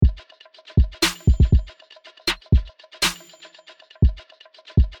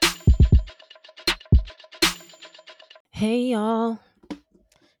Hey y'all.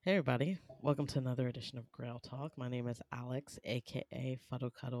 Hey everybody, welcome to another edition of Grail Talk. My name is Alex, aka Fuddle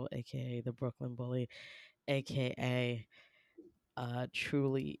Cuddle, aka the Brooklyn Bully, aka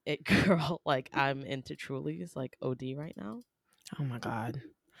Truly It Girl. Like I'm into Trulies, like OD right now. Oh my god.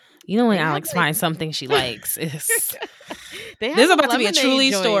 You know when They have Alex like finds something she likes, it's they have there's a about to be a lemonade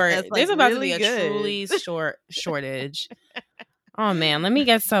truly joint store. that's like There's about to be really a good. truly shortage. Oh man, let me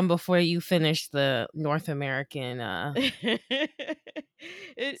get some before you finish the North American It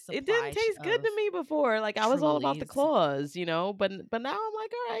didn't supply taste good of to me before. Like I was all about the Trulies. claws, but now I'm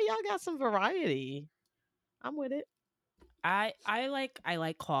like, all right, y'all got some variety. I'm with it. I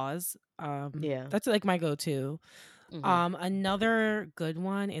like claws. Yeah. That's like my go-to. Hmm. Another good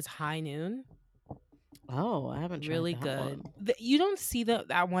one is High Noon. Oh, I haven't tried Really that good. one. You don't see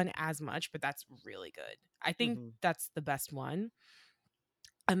that one as much, but that's really good. I think Hmm. that's the best one.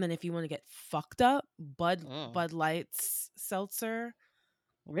 And then if you want to get fucked up, Mm. Bud Light's seltzer.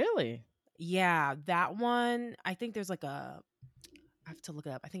 Really? Yeah, that one. I think there's like a I have to look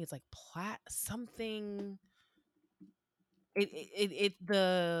it up. I think it's like plat something.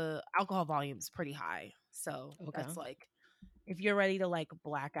 The alcohol volume is pretty high. So Okay. that's like if you're ready to like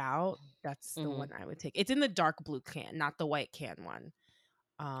black out, that's the Hmm. one I would take. It's in the dark blue can, not the white can one.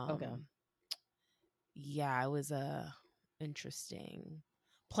 Okay. Um yeah, it was a interesting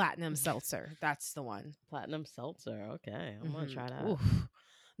platinum seltzer. That's the one. Platinum seltzer. Okay, I'm gonna try Mm-hmm. that. Oof.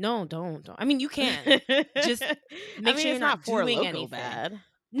 No, don't. I mean, you can just I make mean, sure it's you're not not for doing loco anything. bad.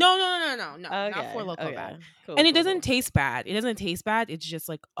 No, not for Okay. loco bad. Okay. Cool. And it Cool. doesn't Cool. taste bad. It doesn't taste bad. It's just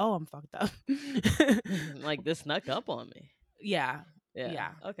like, oh, I'm fucked up. Like this snuck up on me. Yeah, Yeah.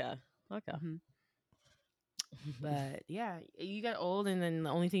 yeah. Okay. Okay. hmm But yeah, you get old, and then the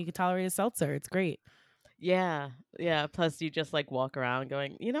only thing you can tolerate is seltzer. It's great. Yeah. Yeah. Plus, you just like walk around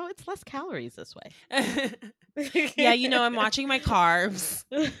going, it's less calories this way. Yeah, I'm watching my carbs.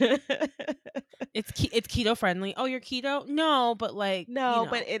 It's keto friendly. Oh, you're keto? No, but like, No,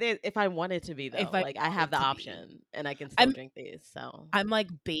 but it is if I want it to be if though. I Like I want have it the to be. option and I can still I'm drink these. I'm like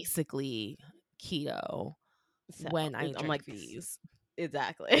basically keto So when I I'm drink like these.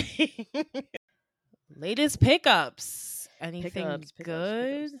 exactly. Latest pickups. Anything Pickups.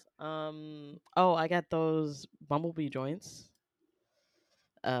 good? Oh, I got those Bumblebee joints.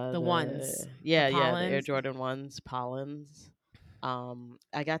 The ones, the The Air pollens. Jordan ones, Pollens.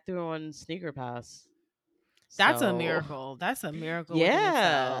 I got through on Sneaker Pass. That's a So miracle. That's a miracle within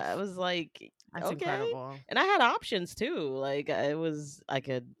yeah, I itself. was like, That's okay. incredible. And I had options too. Like I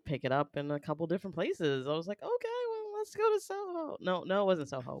could pick it up in a couple different places. I was like, okay, well, let's go to Soho. No, it wasn't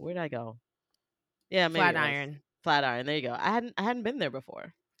Soho. Where did I go? Yeah, maybe it was Flatiron. Flatiron. There you go. I hadn't been there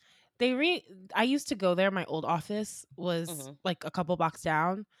before. They re I used to go there. My old office was Mhm. like a couple blocks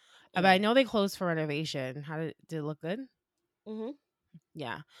down. But I Mm. know they closed for renovation. Did it look good? Mhm. Yeah.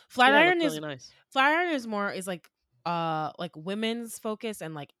 Yeah, it looked Flatiron really is nice. Flatiron is more is like women's focus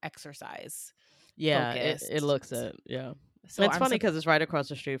and like exercise Yeah, it focused. looks it. Yeah. So It's I'm funny because it's right across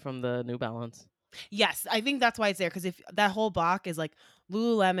the street from the New Balance. yes, I think that's why it's there because if that whole block is like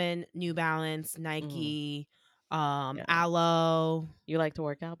Lululemon, New Balance, Mhm. Nike, Yeah. Aloe, You like to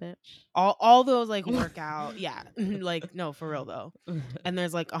work out, bitch? all those like workout. Yeah, like no, for real though. And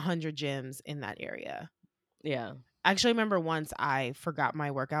there's like 100 gyms in that area. Yeah. I actually remember once I forgot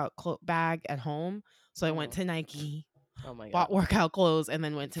my workout bag at home, so I went Mhm. to Nike, Oh my bought god. workout clothes, and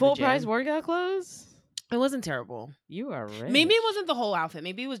then went to the Full price gym. workout clothes? It wasn't terrible. You are Maybe it rich. wasn't the whole outfit.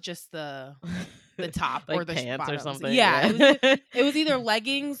 Maybe it was just the top or Like the pants or bottoms. something. Yeah, Yeah. it was either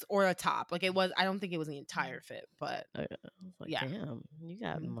leggings or a top. Like it was. I don't think it was the entire fit, but I was like, yeah. damn, you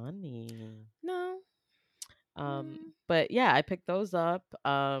got Mhm. money. No. But yeah, I picked those up.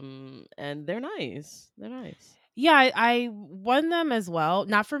 And they're nice. They're nice. Yeah, I won them as well.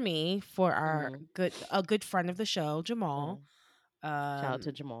 Not for me, for our Mhm. good friend of the show, Jamal. Mhm. Shout out to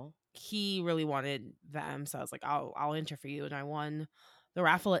Um, Jamal. he really wanted them, so I was like, I'll enter for you, and I won the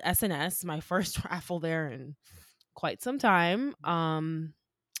raffle at SNS, my first raffle there in quite some time.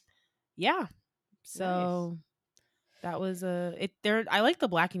 Yeah, Nice. so that was it. There, I like the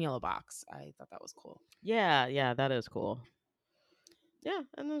black and yellow box. I thought that was cool. Yeah, that is cool. Yeah,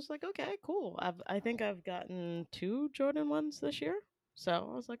 and I was like, okay, cool. I think I've gotten 2 Jordan 1s this year. So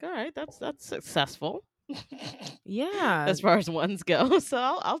I was like, all right, that's successful Yeah, as far as ones go. So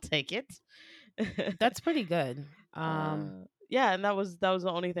I'll take it. that's pretty good. Yeah, and that was the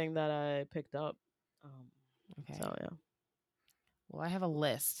only thing that I picked up. Um, Okay. so yeah. Well, I have a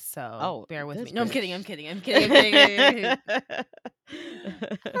list, so Oh, bear with me. this No, I'm kidding. I'm bitch. kidding. I'm kidding. I'm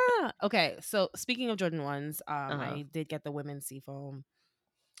kidding. Okay, so speaking of Jordan ones, Uh-huh. I did get the women's seafoam.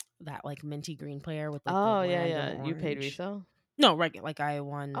 that like minty green pair with like the Oh yeah, random yeah. You paid orange. resale? No, regular. Like I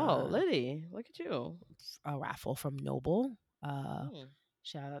won Oh, Liddy, look at you. a raffle from Noble. Uh, Hmm.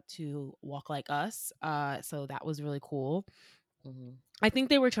 Shout out to Walk Like Us. So that was really cool. Mm-hmm. I think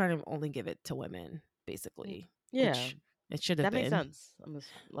they were trying to only give it to women, Mm. basically, Yeah, which it should have that makes been. sense. I'm just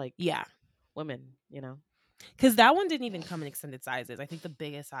like Yeah, women, you know. because that one didn't even come in extended sizes. I think the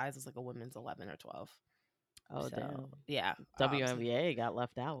biggest size was like a women's 11 or 12. Oh So damn. yeah, so WNBA got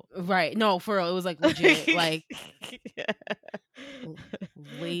left out. right. No, for real, it was like legit, like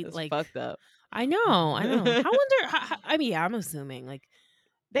late, It's like fucked up. I know, I know. I wonder. I mean, yeah, I'm assuming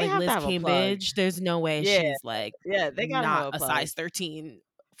They like have to Liz have a plug. Cambridge. There's no way Yeah, she's like yeah, they gotta have not a a plug. size 13,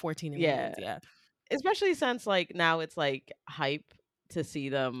 14 in Yeah, women's. Yeah, especially since like now it's like hype to see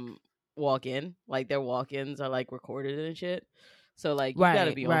them walk in. Like their walk-ins are like recorded and shit. So like you got to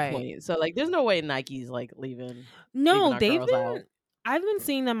right, be on right. point. So like there's no way Nike's like leaving No, our they've girls been. out. I've been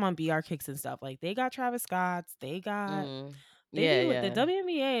seeing them on BR kicks and stuff. Like they got Travis Scott's. Mm. They Yeah, be with the yeah.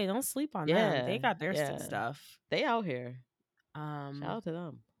 WNBA. Don't sleep on them. They Yeah. got their Yeah. stuff. They out here. Shout Um, out to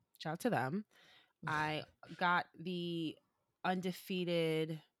them. Shout out to them. I got the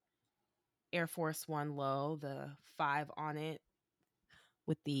undefeated Air Force One low, the 5 on it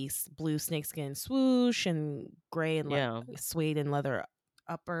with the blue snakeskin swoosh and gray and Yeah. suede and leather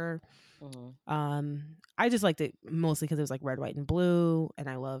upper. Mhm. I just liked it mostly because it was like red, white, and blue, and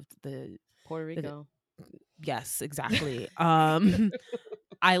I loved Puerto the Rico. yes, exactly.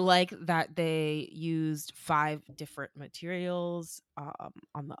 I like that they used 5 different materials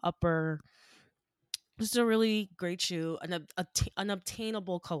on the upper. Just a really great shoe. An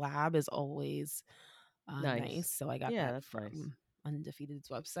obtainable collab is always nice. Nice. So I got Yeah, that that's nice. from Undefeated's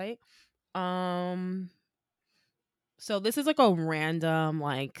website. Um, so this is like a random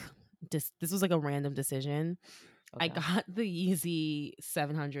this was like a random decision. I Okay. got the Yeezy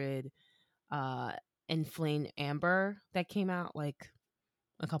 700 uh Inflame Amber that came out like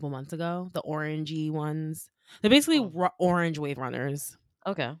a couple months ago. The orangey ones. They're basically Oh. orange wave runners.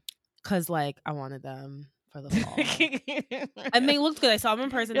 Okay. Cause like I wanted them for the fall. And they looked good. I saw them in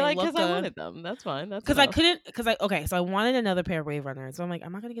person. You're They like, looked because I good. wanted them. That's fine. That's Cause I enough. couldn't. So I wanted another pair of wave runners. So I'm like,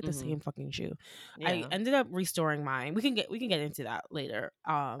 I'm not gonna get the Mhm. same fucking shoe. I Yeah. ended up restoring mine. We can get into that later.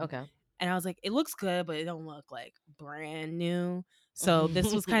 Okay. And I was like, it looks good, but it don't look like brand new. So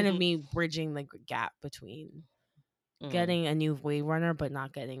this was kind of me bridging the gap between Mm. getting a new wave runner, but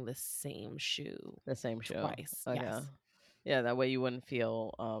not getting the same shoe The same show. twice. Okay. Yes, Yeah, that way you wouldn't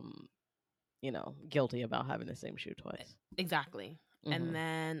feel guilty about having the same shoe twice. exactly. Mhm. And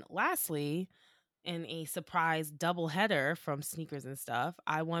then lastly, in a surprise double header from Sneakers and Stuff,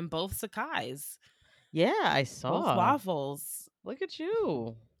 I won both Sakai's, Yeah, I both saw. waffles. Look at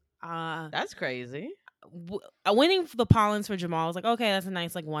you. Uh, That's crazy. Winning the Pollens for Jamal was like, okay, that's a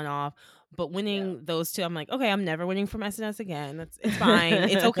nice like one off. But Yeah. winning those two, I'm like, okay, I'm never winning from SNS again. It's fine.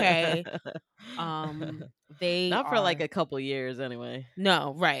 It's okay. They Not for like are a couple years anyway.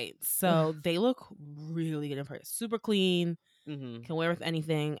 no right. So they look really good in person. Super clean. Mhm. Can wear with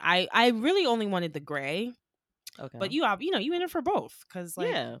anything. I really only wanted the gray, Okay. but you in it for both because like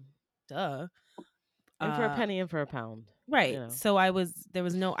yeah. duh. And for a penny and for a pound. Right. You know. So I was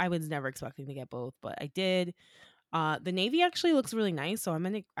never expecting to get both, but I did. The navy actually looks really nice, so I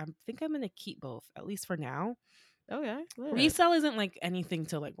think I'm gonna keep both, at least for now. Okay. Lit. Resale isn't like anything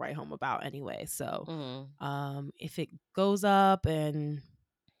to like write home about anyway. So Mhm. if it goes up and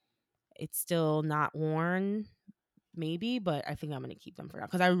it's still not worn, maybe, but I think I'm gonna keep them for now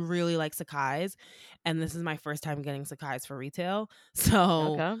because I really like Sakai's, and this is my first time getting Sakai's for retail.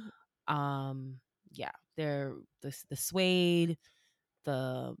 So Okay. yeah, they're the suede,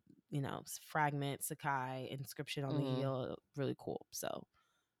 the fragment Sakai inscription on the Mhm. heel, really cool. So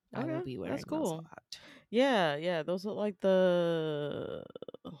I will Okay. be That's wearing those a cool. lot. Yeah, yeah. Those look like the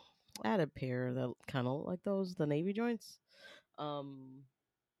added pair that kind of look like those, the navy joints.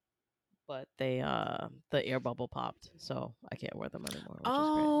 But they the air bubble popped, so I can't wear them anymore, which is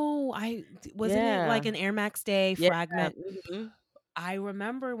great. Oh, wasn't it like an Air Max Day Yeah. fragment? Mhm. I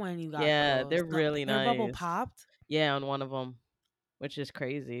remember when you got Yeah, those. they're really The air bubble nice. popped. Yeah, on one of them, which is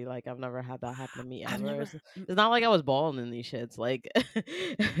crazy. Like I've never had that happen to me I've ever. never. It's not like I was balling in these shits. Like,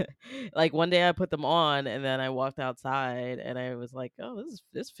 like one day I put them on and then I walked outside and I was like, "Oh,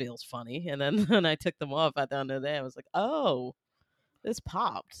 this feels funny." And then when I took them off at the end of the day, I was like, "Oh, this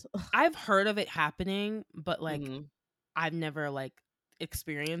popped." I've heard of it happening, but like Mhm. I've never like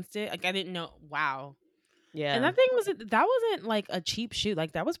experienced it. Like I didn't know. Wow. And Yeah, that thing that wasn't like a cheap shoe.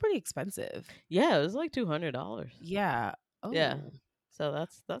 Like that was pretty expensive. yeah, it was like $200. Yeah. Yeah, Oh. so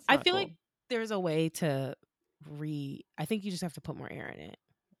that's I not feel like cool. there's a way to I think you just have to put more air in it.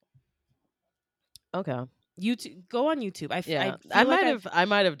 Okay. YouTube, go on YouTube. I Yeah. feel like I've I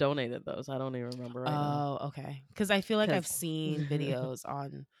might have donated those. I don't even remember right now. oh, okay, because I feel like I've 'Cause seen videos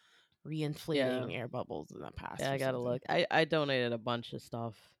on yeah. reinflating air bubbles in the past Yeah, or I gotta something. look. I donated a bunch of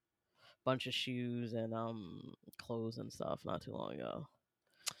stuff, bunch of shoes and clothes and stuff not too long ago.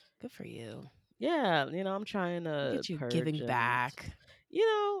 Good for you. Yeah, I'm trying Look to at you purge giving and back.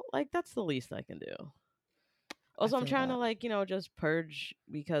 like that's the least I can do. I Also, I'm feel trying to that. just purge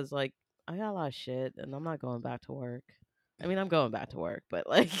because like I got a lot of shit and I'm not going back to work. I mean, I'm going back to work, but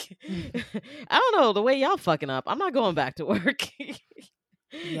like I don't know, the way y'all fucking up, I'm not going back to work.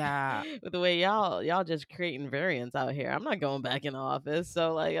 Yeah, With the way y'all just creating variants out here. I'm not going back in the office.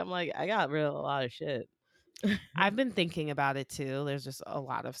 So like I'm like I got rid of a lot of shit. I've been thinking about it too. There's just a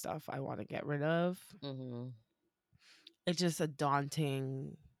lot of stuff I want to get rid of. Mhm. It's just a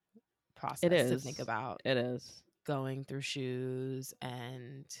daunting It process to think is. about It is. going through shoes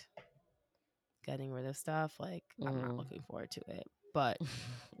and getting rid of stuff. Like, I'm not Mhm. looking forward to it, but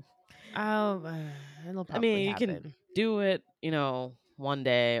oh, it'll I probably mean, you can happen. do it, one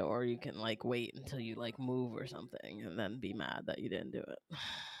day or you can like wait until you like move or something and then be mad that you didn't do it.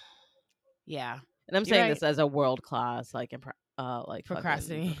 Yeah, And I'm you're saying right. this as a world class like fucking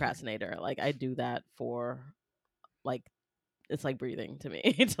Procrastinating. procrastinator. Like I do that for like it's like breathing to me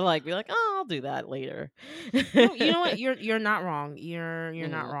to like be like, "Oh, I'll do that later." No, you know what? You're not wrong. You're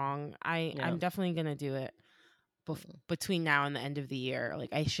not Mhm. wrong. Yeah. I'm definitely gonna do it Mhm. between now and the end of the year.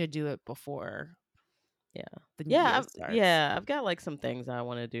 Like, I should do it before Yeah. the new Yeah, year starts. I've got like some things I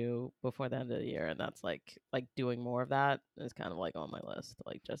want to do before the end of the year and that's like doing more of that is kind of like on my list,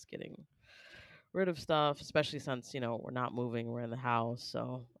 like just getting rid of stuff, especially since, we're not moving, we're in the house,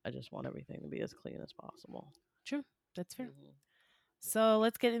 so I just want everything to be as clean as possible. True, that's fair. Mhm. So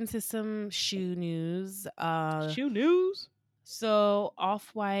let's get into some shoe news. Shoe news? So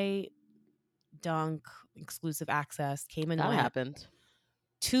Off White Dunk exclusive access came and That went. happened.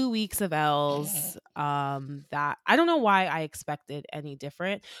 2 weeks of L's. That I don't know why I expected any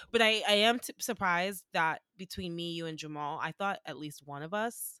different, but I am surprised that between me, you, and Jamal, I thought at least one of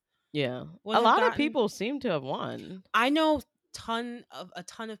us Yeah. would A have lot of gotten. people seem to have won. I know a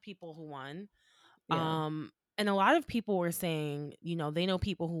ton of people who won. Yeah. And a lot of people were saying, they know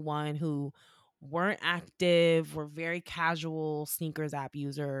people who won who weren't active, were very casual sneakers app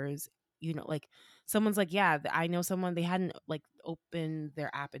users. Like someone's like, yeah, I know someone, they hadn't like opened their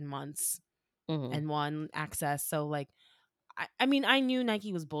app in months Mhm. and won access. So like, I mean, I knew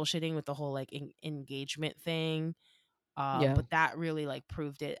Nike was bullshitting with the whole like engagement thing. Yeah. But that really like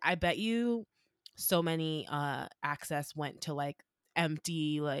proved it. I bet you so many access went to like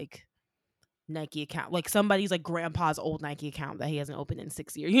empty like Nike account, like somebody's like grandpa's old Nike account that he hasn't opened in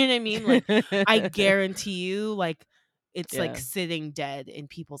 6 years. You know what I mean? Like, I guarantee you, like, it's like Yeah. sitting dead in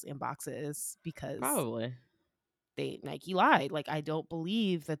people's inboxes because Probably. Nike lied. Like, I don't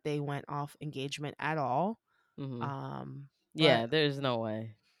believe that they went off engagement at all. Mhm. Um, but Yeah, there's no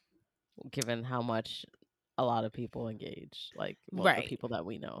way given how much a lot of people engage, like, well, the right, people that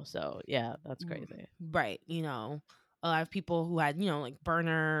we know. So, yeah, that's r- crazy. right. A lot of people who had like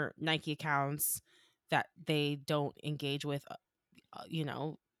burner Nike accounts that they don't engage with you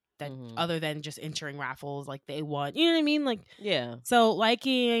know, that Mhm. other than just entering raffles, like they won. You know what I mean? Like, Yeah, so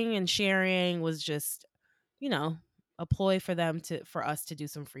liking and sharing was just, you know, a ploy for for us to do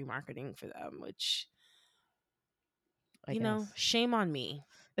some free marketing for them, which, I guess. shame on me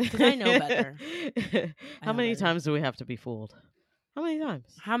because I know better. I How know many better. times do we have to be fooled? How many times?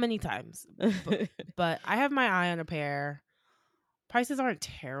 How many times? But, but I have my eye on a pair. Prices aren't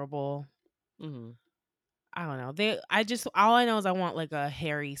terrible. Mhm. I don't know. All I know is I want like a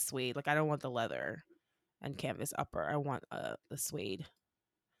hairy suede. Like I don't want the leather and canvas upper. I want the suede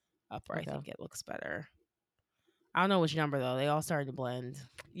upper. I Okay. think it looks better. I don't know which number though. They all started to blend.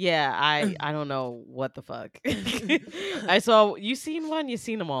 Yeah, I don't know what the fuck. I saw you seen one, you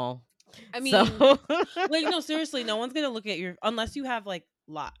seen them all. I So mean, like no, seriously, no one's gonna look at your unless you have like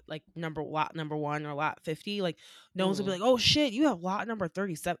lot number 1 or lot 50. Like no one's gonna be Mhm. like, oh shit, you have lot number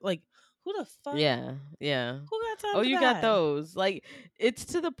 37. Like who the fuck? Yeah, yeah. Who got Oh, time for you got that? those. Like it's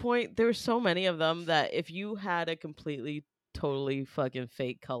to the point there's so many of them that if you had a completely totally fucking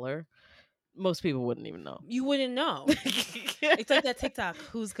fake color, most people wouldn't even know. You wouldn't know. It's like that TikTok.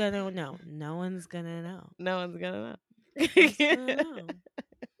 Who's gonna know? No one's gonna know. No one's gonna Who's know. gonna know?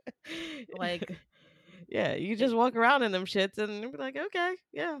 Like Yeah, you it, just walk around in them shits and be like, okay,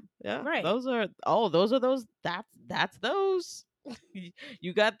 yeah, yeah, right. those. That's those.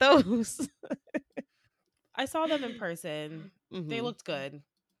 You got those. I saw them in person. They Hmm. looked good.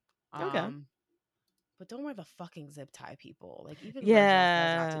 Okay. Um But don't wear the fucking zip tie, people. Like even Virgil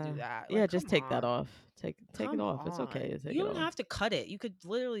says not to do Yeah. that. Yeah, Like just come take that on. off. Take it Come off. It's okay on. to take You it don't off. have to cut it. You could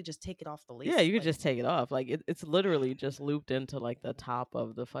literally just take it off the Yeah, lace. you could Like just take it off. Like it's literally just looped into like the top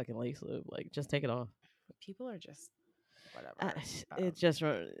of the fucking lace loop. Like just take it off. people are just whatever.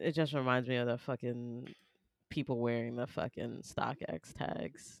 It just reminds me of the fucking people wearing the fucking StockX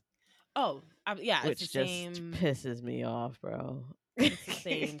tags, Oh, yeah, it's the which just same. pisses me off, bro. It's the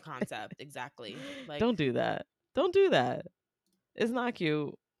same concept exactly. Like Don't do that. Don't do that. It's not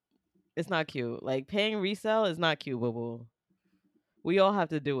cute. It's not cute. Like paying resale is not cute, boo boo. We all have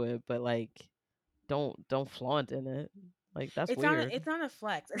to do it, but like don't flaunt in it. Like that's weird. it's not a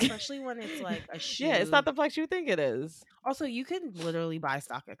flex, especially when it's like a Yeah, it's not shoe. the flex you think it is. Also, you can literally buy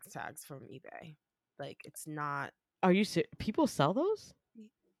StockX tags from eBay. Like it's not Are you people sell those?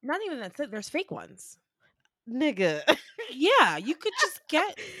 not even that. There's fake ones. Nigga. Yeah, you could just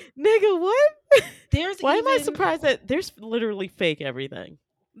get. Nigga, what? There's Why am I even surprised that there's literally fake everything?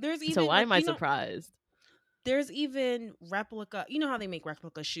 there's So even why like am I surprised? there's even replica. You know how they make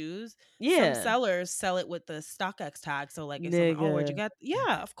replica shoes? Some Yeah. sellers sell it with the StockX tag. So like if someone, oh, where'd you Nigga. get?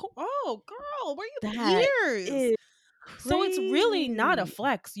 Yeah, of course. Oh, girl, where you That been years? is So it's really not a crazy.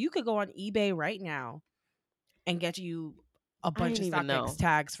 flex. You could go on eBay right now and get you a I bunch didn't of even StockX know.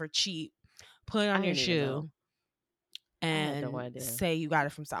 tags for cheap. Put it on I your didn't even know. shoe I had no and idea. say you got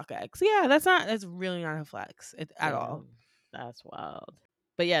it from StockX. Yeah, that's really not a flex at all. Damn. That's wild.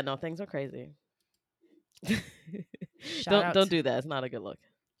 But yeah, no, things are crazy. Shout out don't to, do that. It's not a good look.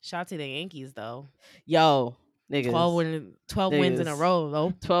 shout out to the Yankees though. Yo, niggas. 12 wins in a Niggas. row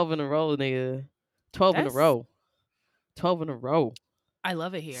though. 12 in a row, nigga. 12 in a That's row. 12 in a row. I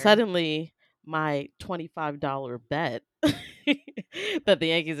love it here. Suddenly, my $25 bet that the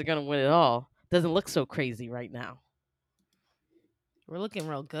Yankees are going to win it all doesn't look so crazy right now. We're looking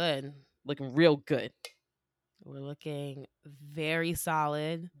real good. Looking real good. We're looking very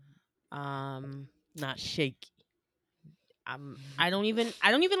solid. Not shaky. I don't even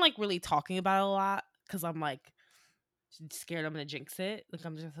like really talking about it a lot because I'm like scared I'm gonna jinx it. Like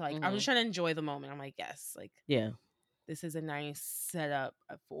I'm just like I'm just trying to enjoy the moment. I'm like, yes, like Yeah. this is a nice setup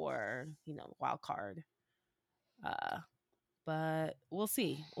for, wild card. But we'll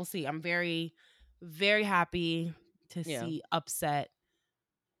see. We'll see. I'm very, very happy to see upset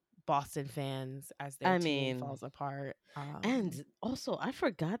Boston fans as their team falls apart. And also, I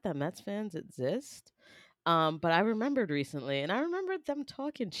forgot that Mets fans exist. But I remembered recently, and I remembered them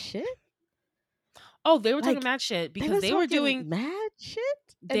talking shit. Oh, they were talking Like, mad shit because they were doing mad shit.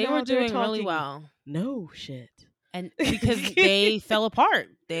 They were doing really well. No shit. And because they fell apart.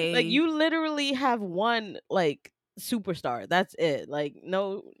 They like you literally have one like superstar. That's it. Like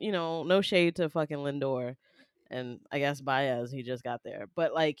no, no shade to fucking Lindor, and I guess Baez, he just got there.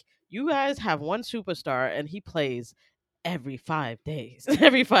 But like you guys have one superstar, and he plays every 5 days,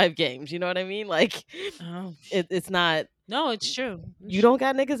 every 5 games. You know what I mean? Like it's not. No, it's true. You don't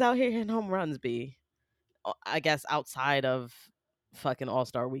got niggas out here hitting home runs, B. I guess outside of fucking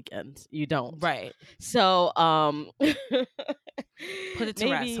All-Star weekend. You don't. Right. So, put it to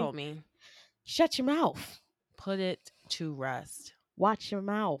rest, homie. Shut your mouth. Put it to rest. Watch your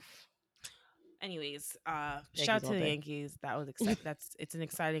mouth. Anyways, shout out to the Yankees. That was it's an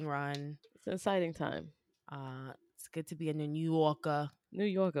exciting run. It's an exciting time. It's good to be a New Yorker. New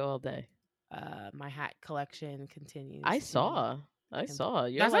Yorker all day. My hat collection continues. I saw. You're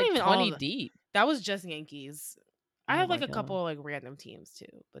That's like not even 20 deep. That was just Yankees. I have like a couple like random teams too,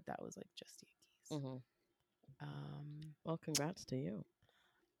 but that was like just Yankees. Well, congrats to you.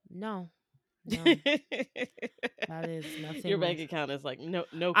 No. That is nothing. Your bank account is like no.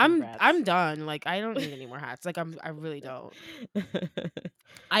 Congrats. I'm done. Like I don't need any more hats. Like I really don't.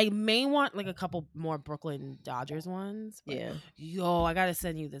 I may want like a couple more Brooklyn Dodgers ones. Yeah. Yo, I gotta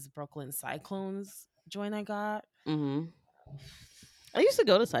send you this Brooklyn Cyclones joint I got. I used to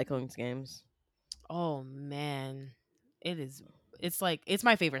go to Cyclones games. Oh man, it's like it's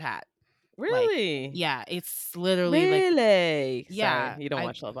my favorite hat. Really? Like, yeah, it's literally like yeah. Sorry, you don't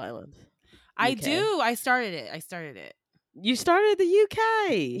watch Love Island. I do. I started it. You started the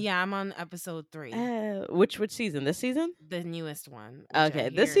UK. Yeah, I'm on episode 3. Which season? This season? The newest one. Okay,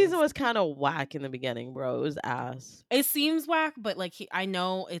 this season was kind of whack in the beginning, bro. It was ass. It seems whack, but like I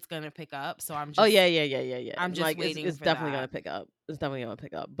know it's gonna pick up, so I'm just. Oh yeah. I'm just like, waiting. It's for definitely that. gonna pick up. It's definitely gonna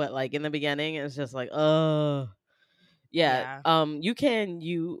pick up. But like in the beginning, it's just like, yeah. UK and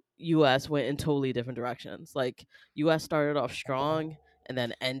US went in totally different directions. Like US started off strong and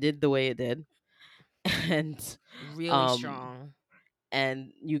then ended the way it did. And really strong.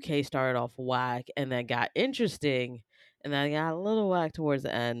 And UK started off whack and then got interesting and then I got a little whack towards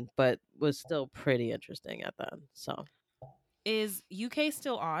the end, but was still pretty interesting at the end. So Is UK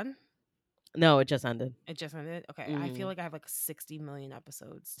still on? no, it just ended. It just ended. Okay, I feel Hmm. like I have like 60 million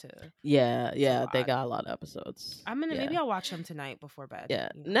episodes Yeah, to yeah, they watch. got a lot of episodes. I'm gonna Yeah. maybe I'll watch them tonight before bed. Yeah.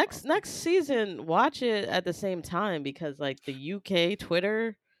 You know, fall Next asleep. season, watch it at the same time because like the UK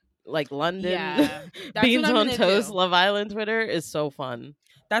Twitter, like London Yeah, that's what Beans I'm on gonna Toast do. Love Island Twitter is so fun.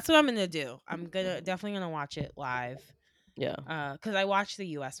 That's what I'm gonna do. I'm gonna definitely gonna watch it live. Yeah. Because I watched the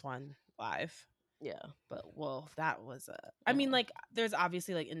US one live. Yeah. But well, that was I mean, like, there's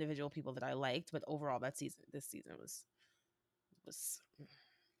obviously like individual people that I liked, but overall, this season was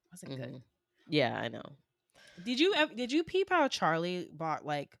wasn't good. Hmm. Yeah, I know. Did you peep how Charlie bought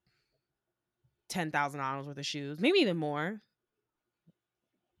like $10,000 worth of shoes, maybe even more?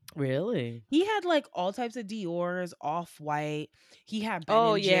 Really? He had like all types of Dior's, Off White. He had Ben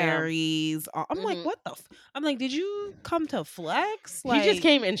Oh and yeah. Jerry's. I'm like, Hmm. what the? I'm like, did you come to flex? He just Like,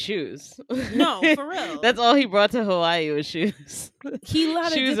 came in shoes. no, for real. That's all he brought to Hawaii was shoes. He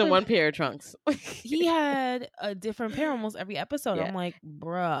had a Shoes and different. one pair of trunks. He had a different pair almost every episode. Yeah. I'm like,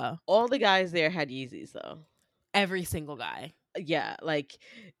 bruh. All the guys there had Yeezys though. Every single guy. Yeah, like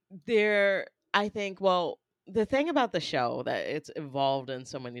they're I think well, the thing about the show that it's evolved in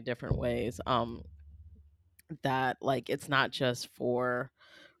so many different ways, that like it's not just for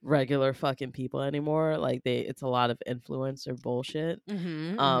regular fucking people anymore. Like it's a lot of influencer bullshit.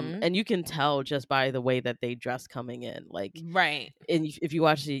 Mm-hmm. And you can tell just by the way that they dress coming in. Like Right. and if you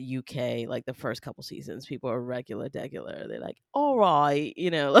watch the UK, like the first couple seasons, people are regular degular. They're like, all right,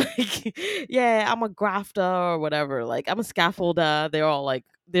 like yeah, I'm a grafter or whatever. Like I'm a scaffolder. They're all like,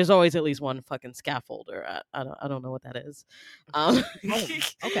 there's always at least one fucking scaffolder. I don't know what that is. Um, Oh,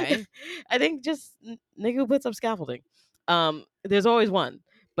 okay. I think just nigga who puts up scaffolding. There's always one.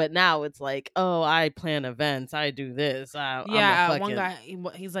 But now it's like, oh, I plan events. I do this. I'm a Yeah, one fucking guy,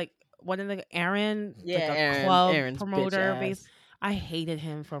 he's like one of the Aaron, yeah, like a club Aaron's bitch promoter. ass. I hated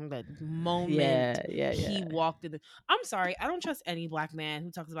him from the moment Yeah, yeah, he yeah. walked in. I'm sorry, I don't trust any black man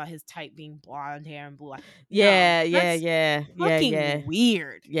who talks about his type being blonde hair and blue eyes. No, Yeah, yeah, that's yeah, yeah, yeah, fucking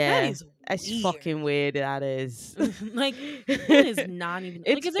weird. That yeah. is That's weird. fucking weird. That is. Like, that is not even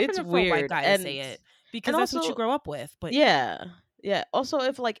like, it's It's different for a white weird, guy to say it because and that's what you also grow up with. But yeah, yeah. Also,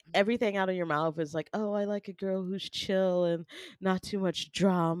 if like everything out of your mouth is like, oh, I like a girl who's chill and not too much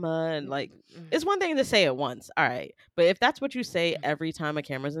drama, and like, it's one thing to say it once, all right, but if that's what you say every time a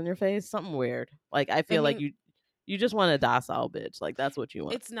camera's in your face, something weird. Like, I I feel like mean, you just want a docile bitch. Like that's what you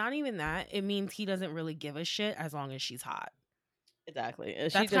want. it's not even that. It means he doesn't really give a shit as long as she's hot. Exactly.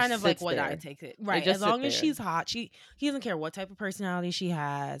 And she That's kind just of like sits what I there. take it. They Right. As just sit long as there. she's hot, he doesn't care what type of personality she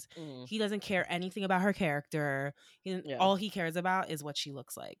has. Mhm. He doesn't care anything about her character. Yeah. All he cares about is what she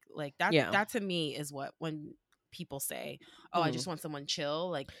looks like. Like that Yeah. that to me is what when people say, "Oh, I Mhm. just want someone chill."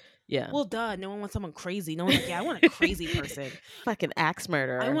 Like, Yeah. well, duh, no one wants someone crazy. No one's like, "Yeah, I want a crazy person." Fucking axe I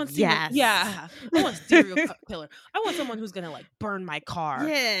murderer. want someone, Yes. yeah. I want a serial killer. I want someone who's gonna like burn my car.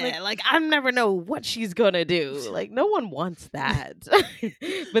 Yeah, like I never know what she's gonna do. Like no one wants that.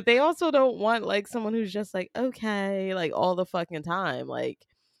 But they also don't want like someone who's just like, okay, like all the fucking time. Like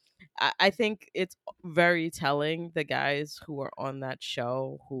I think it's very telling the guys who are on that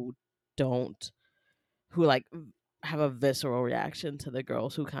show who like have a visceral reaction to the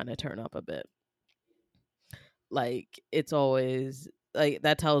girls who kind of turn up a bit. Like it's always like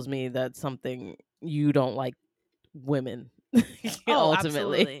that tells me that something you don't like women Oh,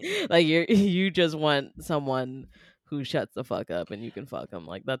 ultimately. absolutely. Like you just want someone who shuts the fuck up and you can fuck them.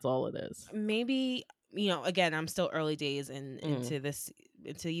 Like that's all it is. Maybe, again, I'm still early days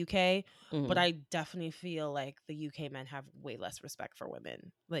into UK, but I definitely feel like the UK men have way less respect for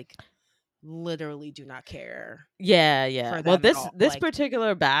women. Like, literally do not care Yeah. for Well, them at all. this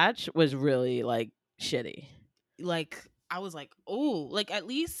particular batch was really like shitty. Like I was like, oh, like at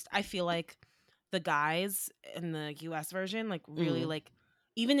least I feel like the guys in the US version, like really like,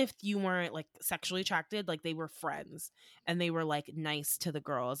 even if you weren't like sexually attracted, like they were friends and they were like nice to the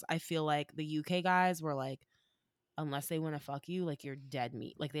girls. I feel like the UK guys were like, unless they want to fuck you, like you're dead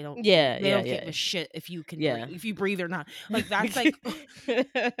meat. Like they don't Yeah. give a shit if you can Yeah. breathe, if you breathe or not. Like that's like, you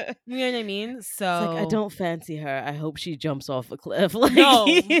know what I mean? So it's like I don't fancy her. I hope she jumps off a cliff. Like no,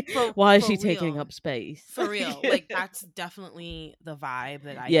 why is for she taking real. up space? For real. Like that's definitely the vibe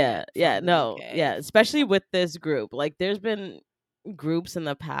that I Yeah, get from the no, UK. yeah, especially with this group. Like there's been groups in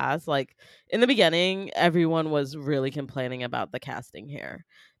the past, like in the beginning everyone was really complaining about the casting here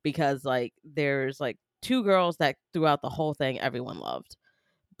because like there's like two girls that throughout the whole thing everyone loved,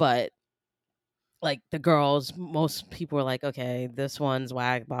 but like the girls, most people were like, okay, this one's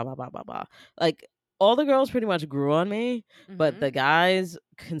whack, blah blah blah blah blah. Like all the girls pretty much grew on me, but Mm-hmm. the guys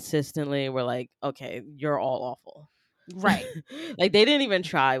consistently were like, "Okay, you're all awful." Right. Like they didn't even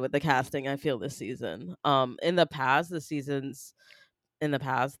try with the casting, I feel, this season. In the past, the seasons in the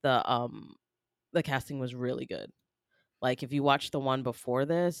past, the casting was really good. Like if you watch the one before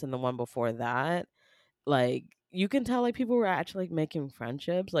this and the one before that, like you can tell like people were actually like making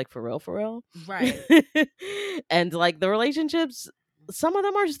friendships, like for real. Right. And like the relationships, some of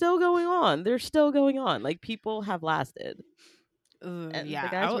them are still going on. They're still going on. Like people have lasted. And the Yeah.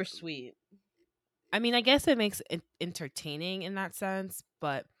 guys were sweet. I mean, I guess it makes it entertaining in that sense,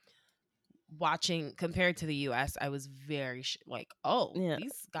 but watching compared to the US, I was very like, oh, Yeah.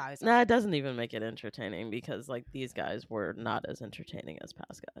 these guys No, are, it doesn't even make it entertaining because like these guys were not as entertaining as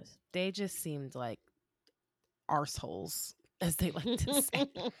past guys. they just seemed like arseholes, as they like to say.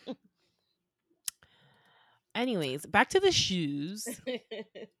 Anyways, back to the shoes.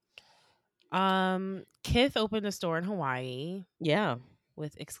 Kith opened a store in Hawaii Yeah,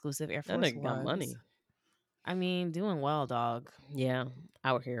 with exclusive Air that Force nigga got Ones. money. I mean, doing well, dog. Yeah,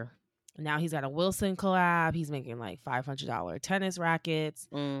 out here. Now he's got a Wilson collab. He's making like $500 tennis rackets.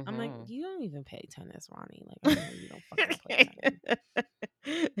 I'm like, Mm-hmm. you don't even play tennis, Ronnie. Like, I know you don't fucking play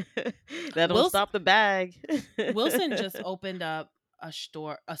tennis. That don't Wilson stop the bag. Wilson just opened up a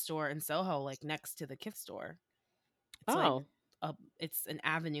store in Soho, like next to the Kith store. It's like Oh, it's an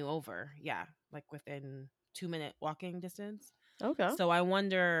avenue over. Yeah, like within 2-minute walking distance. okay. So I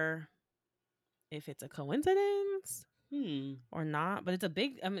wonder if it's a coincidence Hmm. or not. But it's a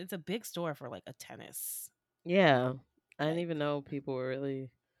big. I mean, it's a big store for like a tennis. Yeah, I didn't Like, even know people were really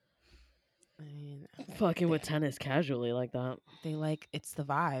I mean, fucking they, with tennis casually like that. they like it's the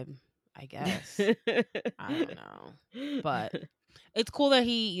vibe. I guess I don't know, but it's cool that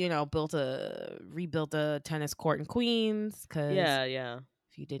he rebuilt a tennis court in Queens. Because Yeah, yeah.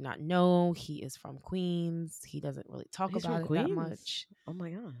 if you did not know, he is from Queens. He doesn't really talk He's from about it that Queens. much, Oh my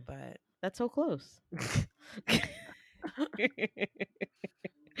god, but that's so close.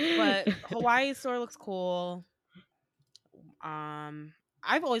 but Hawaii store looks cool.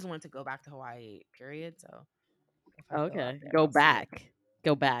 I've always wanted to go back to Hawaii. Period. So if I go out Okay, there, go I'll see it. back.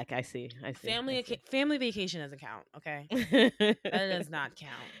 Go back. I see. I see. Family vacation doesn't count. Okay, I that does not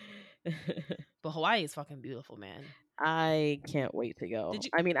count. But Hawaii is fucking beautiful, man. I can't wait to Did go. you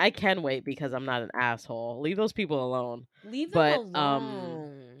I mean, I can wait because I'm not an asshole. Leave those people alone. leave them But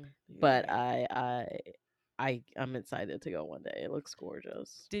alone? You're but right. I'm excited to go one day. It looks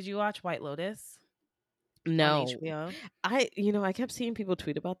gorgeous. Did you watch White Lotus on No. HBO? I kept seeing people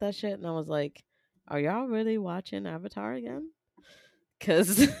tweet about that shit and I was like, are y'all really watching Avatar again?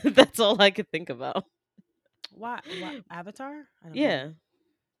 Cuz that's all I could think about. What Avatar? I don't know. Yeah,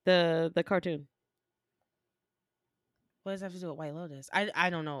 the cartoon. What does that have to do with White Lotus? I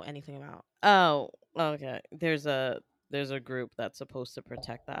don't know anything about. Oh, okay. There's a group that's supposed to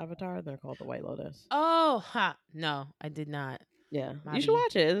protect the Avatar. They're called the White Lotus. Oh, ha! No, I did not. Yeah, you should Mavi.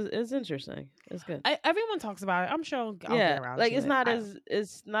 watch it. It's interesting. It's good. Everyone talks about it. I'm sure I'll Yeah, get around like to it.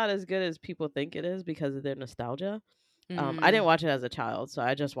 it's not as good as people think it is because of their nostalgia. I Mm, didn't watch it as a child, so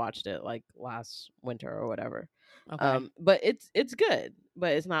I just watched it like last winter or whatever. okay. But it's good,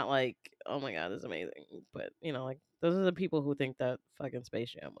 but it's not like, oh my god, it's amazing. But like those are the people who think that fucking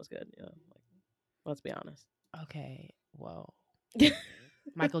Space Jam was good. Like let's be honest. Okay. Well,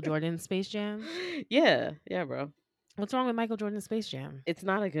 Michael Jordan Space Jam. Yeah, yeah, bro. What's wrong with Michael Jordan Space Jam? It's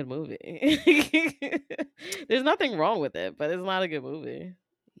not a good movie. There's nothing wrong with it, but it's not a good movie.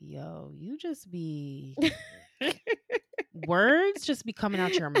 Yo, you just be words just be coming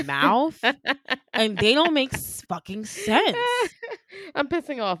out your mouth and they don't make fucking sense. I'm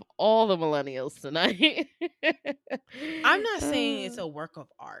pissing off all the millennials tonight. I'm not saying it's a work of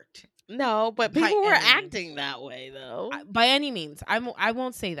art No, but by people were any means. acting that way though. By any means. I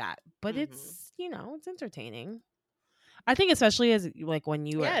won't say that, but Mhm. it's entertaining. I think especially as like when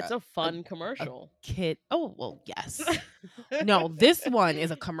you Yeah, are it's a fun a commercial. kid. Oh well, yes. No, this one is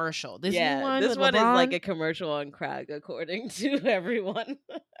a commercial. This new Yeah, one this with one is like LeBron. a commercial on crack, according to everyone.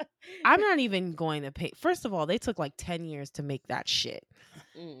 I'm not even going to pay. First of all, they took like 10 years to make that shit.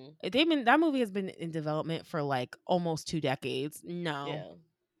 Mm, That movie has been in development for like almost 2 decades. No. yeah.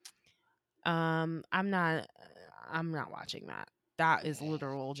 I'm not watching that. That is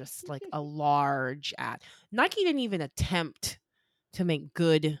literal just like a large ad. Nike didn't even attempt to make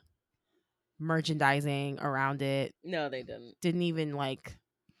good merchandising around it. No, they didn't. Didn't even like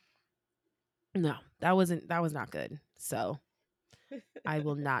no. That was not good. So, I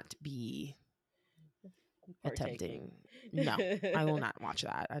will not be Partaking. attempting. No. I will not watch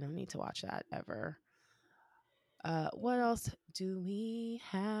that. I don't need to watch that ever. What else do we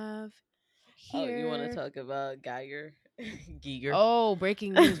have Oh, you want to here. talk about Geiger? Giger. Oh,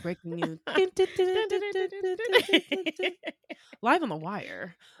 breaking news, breaking news. Live on the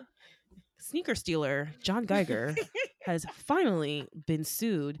wire. Sneaker stealer John Geiger has finally been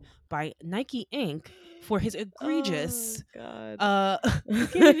sued by Nike Inc. for his Oh egregious God. I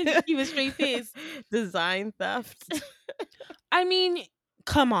can't even keep a straight face. Design theft. I mean,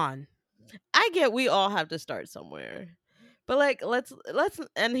 come on. I get we all have to start somewhere. But like let's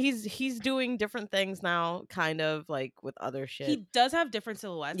and he's doing different things now, kind of like with other shit. He does have different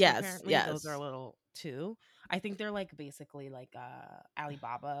silhouettes, and Yes, apparently those are a yes. little too. I think they're like basically like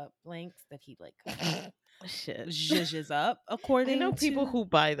Alibaba links that he like Shit. zhuzhes up I know according people to who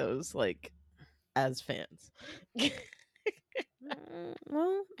buy those like as fans.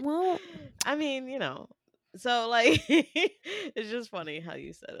 well I mean, so like it's just funny how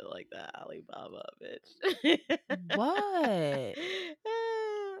you said it like that, Alibaba bitch. what?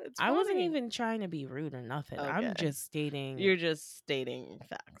 It's I wasn't funny. even trying to be rude or nothing. I'm Okay. just stating You're just stating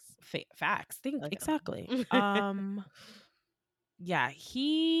facts. facts. Think exactly. Okay. Yeah,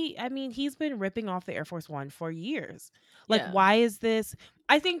 I mean, he's been ripping off the Air Force One for years. Like, Yeah. why is this?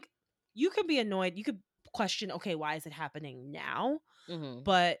 I think you could be annoyed. You could question, okay, why is it happening now? Mhm.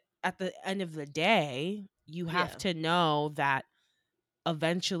 But at the end of the day, you have Yeah. to know that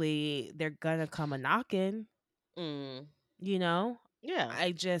eventually they're gonna come a knocking, Mm. you know? Yeah.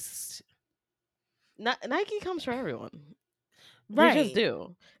 I just Nike comes for everyone. They just right.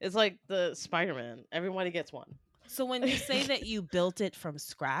 do. It's like the Spider-Man. Everybody gets one. So when you say that you built it from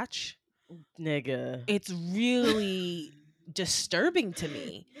scratch, Nigga. it's really disturbing to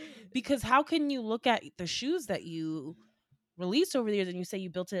me because how can you look at the shoes that you released over the years and you say you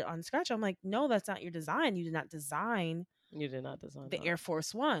built it on scratch? I'm like, no, that's not your design. You did not design You did not design the that. Air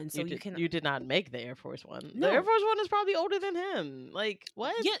Force One. So you can You did not make the Air Force One. The Air no. Force One is probably older than him. Like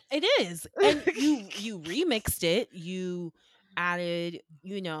what? Yeah, it is. And you remixed it. You added,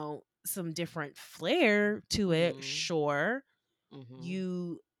 some different flair to it. Mhm. Sure. Mhm.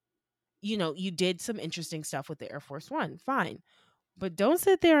 You did some interesting stuff with the Air Force One. Fine. But don't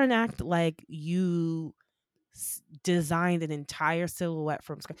sit there and act like you designed an entire silhouette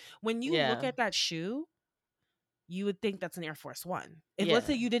from scratch. When you look Yeah. at that shoe, you would think that's an Air Force One. If let's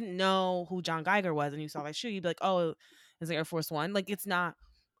Yeah. say you didn't know who John Geiger was and you saw that shoe, you'd be like, "Oh, it's an Air Force One." Like it's not.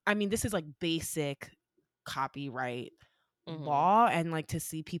 I mean, this is like basic copyright Mhm. law, and like to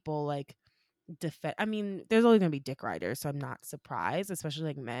see people like defend. I mean, there's only gonna be dick riders, so I'm not surprised, especially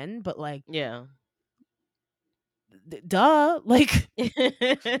like men. But like, Yeah. duh, like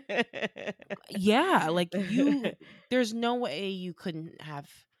yeah, like there's no way you couldn't have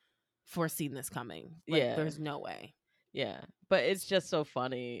foreseen this coming. Like Yeah. there's no way. Yeah. But it's just so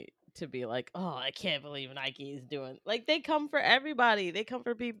funny to be like, "Oh, I can't believe Nike is doing." Like they come for everybody. They come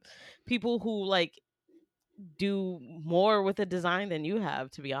for people who like do more with a design than you have,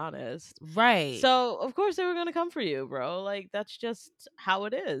 to be honest. Right. So of course they were gonna come for you, bro. Like that's just how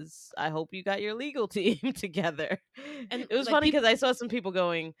it is. I hope you got your legal team together. And It was like funny people because I saw some people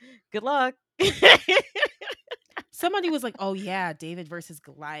going, "Good luck." somebody was like, "Oh yeah, David versus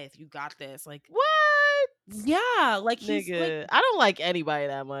Goliath. You got this." Like, What? yeah, like he's like Nigga, I don't like anybody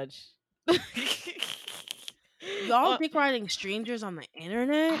that much. y'all Uh, dick riding strangers on the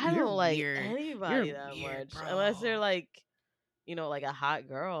internet. I You're don't like weird. You're anybody that weird, much unless bro. they're like, like a hot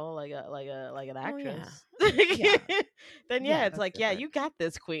girl, like an Oh yeah. actress. Yeah. Then yeah, Yeah, it's that's like, yeah, different. you got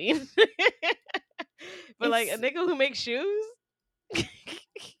this, queen. But like a It's nigga who makes shoes,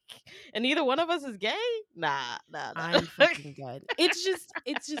 and neither one of us is gay. Nah, nah, nah. I'm fucking dead.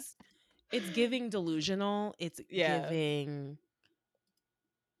 It's giving delusional. It's Yeah. giving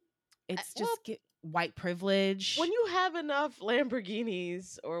it's Well, just white privilege. when you have enough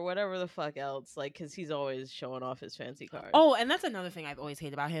Lamborghinis or whatever the fuck else, like, because he's always showing off his fancy cars. Oh, and that's another thing I've always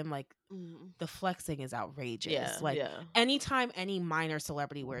hated about him. Like Mm. the flexing is outrageous. Yeah, Like yeah. anytime any minor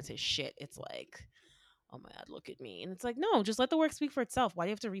celebrity wears his shit, it's like, oh my god, look at me. And it's like, no, just let the work speak for itself. Why do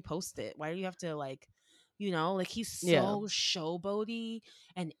you have to repost it? Why do you have to like, like he's Yeah. so showboaty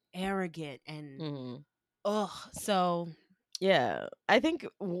and arrogant and Hmm. ugh. So Yeah. I think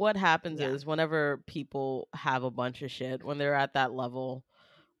what happens yeah. is whenever people have a bunch of shit, when they're at that level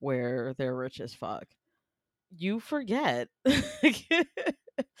where they're rich as fuck, you forget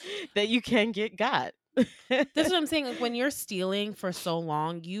that you can get got. That's what I'm saying. Like when you're stealing for so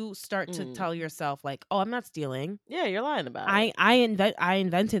long, you start to Mm. tell yourself like, "Oh, I'm not stealing. Yeah, you're lying about it. I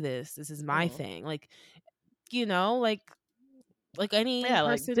invented this. This is my Mhm. thing." Like, like any Yeah,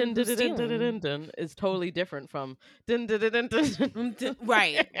 like person dun dun who's dun dun dun stealing. dun dun is totally different from dun dun dun dun dun.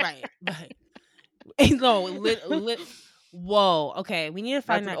 Right, right, right. No, Whoa. Okay, we need to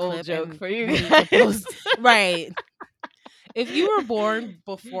find That's an that old clip joke and for you we need to post. guys. Right. If you were born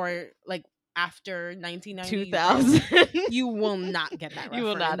before, like after 1990, girl, 2000. you will not get that You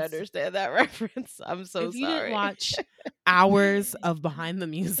will not reference. understand that reference. I'm so If you didn't sorry. watch hours of behind the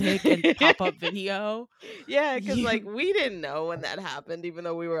music and pop up video, Yeah, because like you we didn't know when that happened, even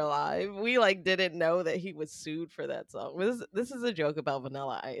though we were alive. We like didn't know that he was sued for that song. This is a joke about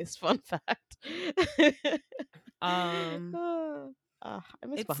Vanilla Ice. Fun fact. um I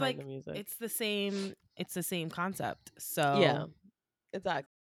miss it's behind the like music. it's the same concept. Yeah, So, exactly.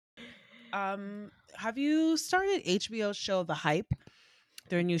 have you started HBO show The Hype?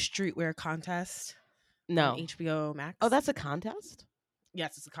 Their new streetwear contest on No. HBO Oh, Max? that's a contest.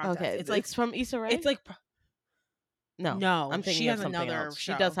 Yes, it's a contest. Okay, it's from Issa Rae. It's like No, no, I'm she thinking of has something another else.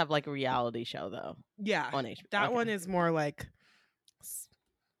 She does show. have like a reality show though Yeah, on HBO. that Okay. one is more like s-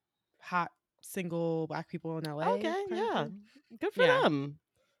 hot single black people in LA Okay. kind of Yeah. thing. Good for Yeah. them.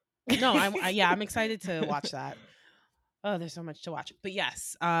 No, yeah, I'm excited to watch that. Oh, there's so much to watch. But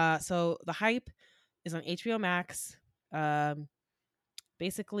yes, so The Hype is on HBO Max. Um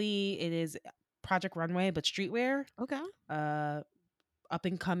Basically it is Project Runway but streetwear. Okay. Uh Up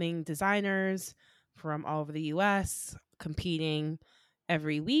and coming designers from all over the US competing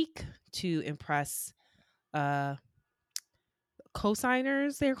every week to impress uh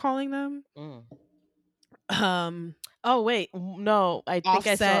co-signers, they're calling them. Mm. Um Oh wait, no. I think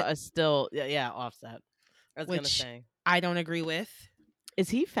I saw Offset, a still. Yeah, yeah, Offset. I was gonna which say, I don't agree with. is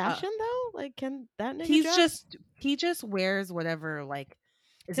he Uh fashion though? Like, can that nigga he's dress? just he just wears whatever like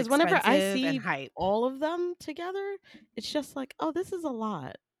is Because whenever I expensive and see hype. all of them together, it's just like, oh, this is a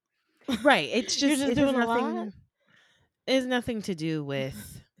lot. Right. It's You're just just doing a lot. it has nothing to do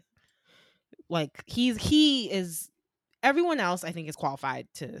with like he is everyone else I think is qualified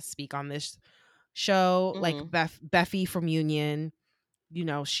to speak on this show. Like Hmm. Beffy from Union,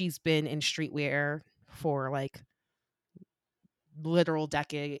 she's been in streetwear for like literal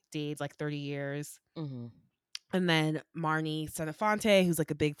decades, like 30 years. Hmm. And then Marnie Senefonte, who's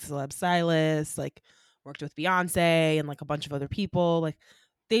like a big celeb stylist, like worked with Beyonce and like a bunch of other people. Like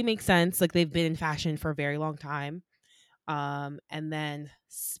they make sense. Like they've been in fashion for a very long time. And then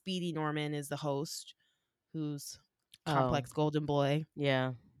Speedy Norman is the host, who's Oh, complex golden boy.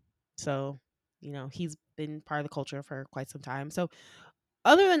 yeah. So, he's been part of the culture for quite some time. So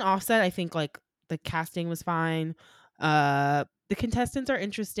other than Offset, I think like the casting was fine. The contestants are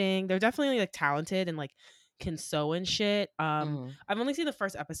interesting. They're definitely like talented and like can sew and shit. Hmm. I've only seen the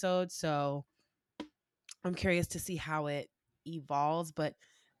first episode, so I'm curious to see how it evolves, but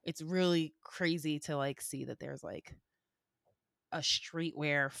it's really crazy to like see that there's like a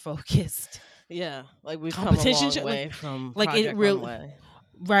streetwear focused Yeah, like we've come a competition long show. way from Like it Project real Runway.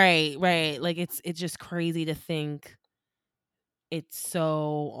 right. Like it's just crazy to think it's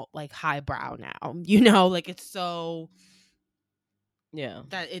so like highbrow now. Like it's so Yeah,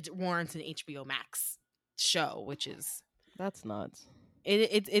 that it warrants an HBO Max show, which is that's nuts.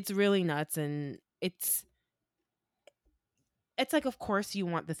 it's really nuts, and it's like of course you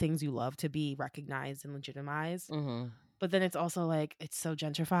want the things you love to be recognized and legitimized, Hmm. but then it's also like it's so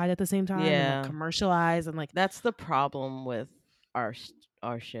gentrified at the same time and like Yeah, commercialized and like that's the problem with our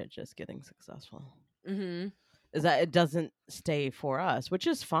shit just getting successful. mhm. Is that it doesn't stay for us, which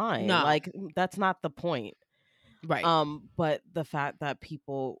is fine. No, Like that's not the point. right. But the fact that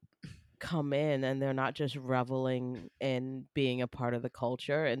people come in and they're not just reveling in being a part of the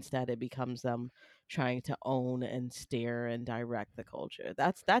culture, instead it becomes them trying to own and steer and direct the culture.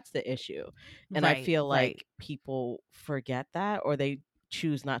 That's the issue. And I Right, feel right. like people forget that, or they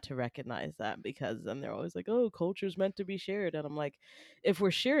choose not to recognize that, because then they're always like, oh, culture's meant to be shared. And I'm like, if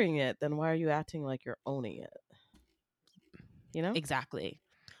we're sharing it, then why are you acting like you're owning it? You know? Exactly.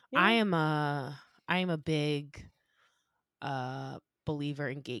 I Yeah. am a I am a big uh believer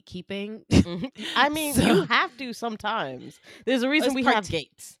in gatekeeping. Mhm. I mean, you So have to sometimes. There's a reason it's we have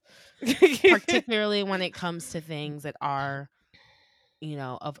gates. particularly when it comes to things that are,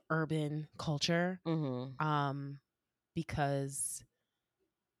 of urban culture. Hmm. Um because,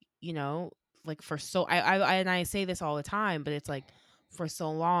 you know, like for so I and I say this all the time, but it's like for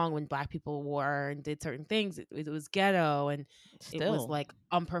so long when black people wore and did certain things, it was ghetto and it was Still. like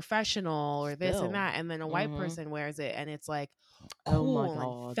unprofessional or this and Still. that, and then a white Hmm. person wears it and it's like Oh my cool and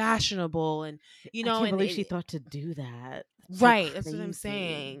god. fashionable and I can't and believe she it thought to do that. It's so right, that's what I'm crazy.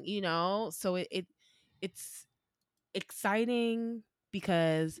 saying, so it's exciting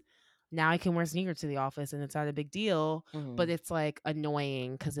because now I can wear sneakers to the office and it's not a big deal, Hmm. but it's like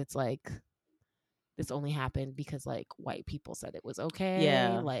annoying because it's like this only happened because like white people said it was okay.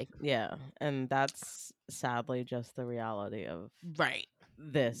 Yeah. Like, Yeah. And that's sadly just the reality of right,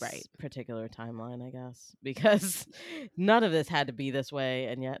 this right. particular timeline, I guess, because none of this had to be this way,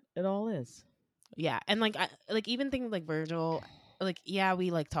 and yet it all is. Yeah. And like, like even things like Virgil, like, yeah, we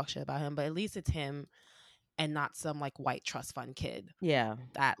like talk shit about him, but at least it's him and not some like white trust fund kid Yeah.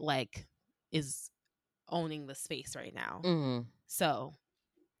 that like is owning the space right now. Mm-hmm. So,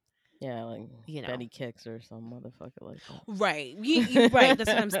 Yeah, like you know. Benny Kicks or some motherfucker like that. Right. Right. That's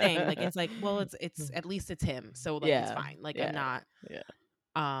what I'm saying. Like, it's like, well, it's at least it's him. So like it's Yeah. fine. Like I'm Yeah. not Yeah.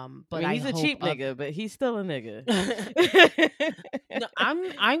 I but mean, I he's a hope cheap nigga, but he's still a nigga. No, I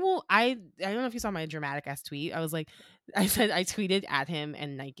don't know if you saw my dramatic ass tweet. I was like, I tweeted at him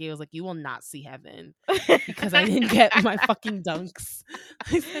and Nike. I was like, you will not see heaven because I didn't get my fucking dunks.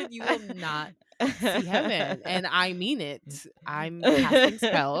 I said you will not see heaven. And I mean it. I'm casting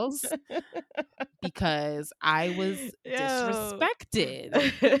spells because I was Yo.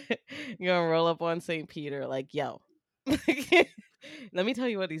 disrespected. You're gonna roll up on St. Peter like, yo. Let me tell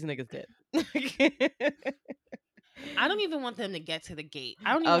you what these niggas did. I don't even want them to get to the gate.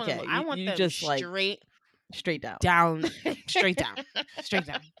 I don't even want them. Okay, I want you them just like straight down. straight down.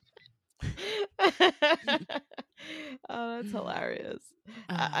 Oh, that's hilarious.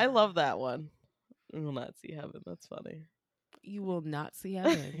 I love that one. You will not see heaven. That's funny. You will not see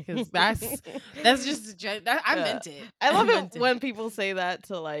heaven because that's just I meant it. I love it when people say that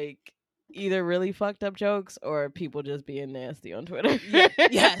to like either really fucked up jokes or people just being nasty on Twitter.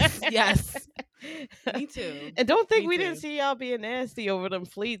 Yes. Me too. And don't think Me we too. didn't see y'all being nasty over them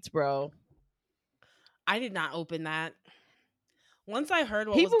fleets, bro. I did not open that. Once I heard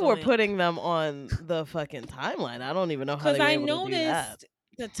what People was were going, putting them on the fucking timeline. I don't even know how they because were I able to do that. noticed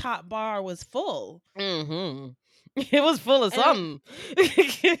the top bar was full. Mm-hmm. It was full of something.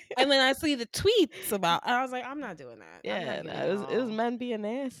 And then I see the tweets about, I was like, I'm not doing that. I'm Yeah, not giving it was men being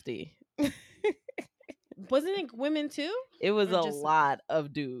nasty. Wasn't it women too? It was Or a just lot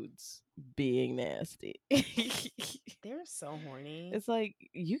of dudes being nasty. they're so horny. It's like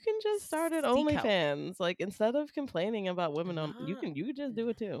you can just start at Seek help. OnlyFans. Like instead of complaining about women on, you Not- could just do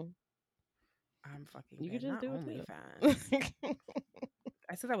it too. I'm fucking You could dead. just Not do it too. OnlyFans.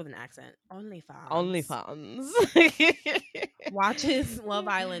 I said that with an accent. OnlyFans. OnlyFans. Watches Love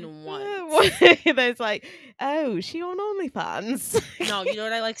Island once. That's like, oh, she on OnlyFans. No, you know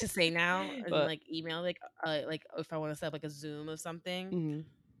what I like to say now? And What? like email, like if I want to set up like a Zoom of something,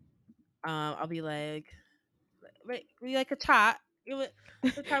 Mhm. I'll be like, "Wait, we like a chat? Can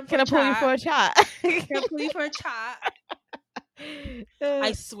I pull you for a chat? Can I pull you for a chat?"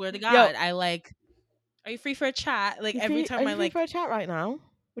 I swear to Yo, God, I like. Are you free for a chat? Like every time are I you free like, for a chat right now?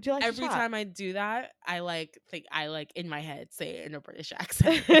 Would you like every to chat? time I do that, I like think I like in my head say it in a British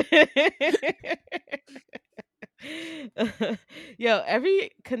accent. Yo, every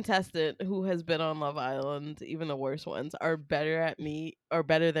contestant who has been on Love Island, even the worst ones, are better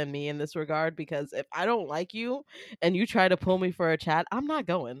than me in this regard because if I don't like you and you try to pull me for a chat, I'm not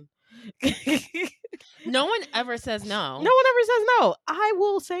going. No one ever says no. No one ever says no. I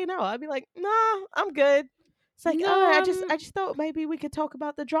will say no. I'd be like, nah, I'm good. It's like, No, oh, I just thought maybe we could talk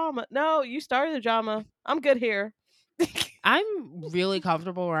about the drama. No, you started the drama. I'm good here. I'm really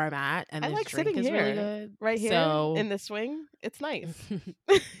comfortable where I'm at, and I this like drink sitting is really here, good. right here So in the swing. It's nice.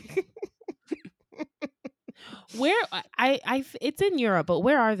 where it's in Europe, but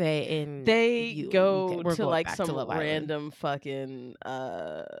where are they in? They go UK? We're to going like back to some Love Island. random fucking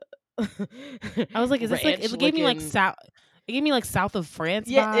I was like, is this like it gave me like south? It gave me like south of France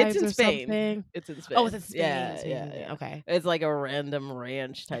Yeah, it's vibes in or Spain. something. It's in Spain. Oh, it's in Spain. Yeah, Spain. yeah. Okay. It's like a random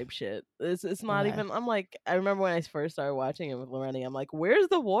ranch type shit. It's not Okay. even. I'm like, I remember when I first started watching it with Loreni. I'm like, where's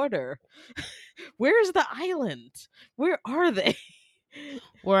the water? Where's the island? Where are they?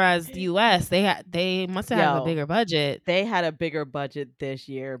 Whereas the US, they must have had a bigger budget. They had a bigger budget this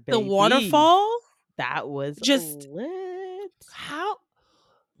year, The baby. waterfall That was just lit. how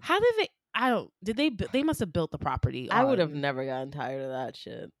did they? I don't. Did they? They must have built the property. I would have never gotten tired of that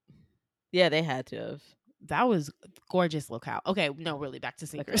shit. Yeah, they had to have. That was gorgeous locale. Okay, no, really, back to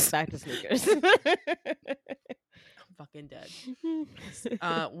sneakers. Okay, back to sneakers. I'm fucking dead.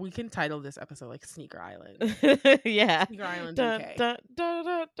 We can title this episode like Sneaker Island. Yeah. Sneaker Island Dun, UK. dun, dun,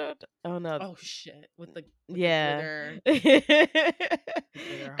 dun, dun. Oh no. Oh shit! With the yeah. the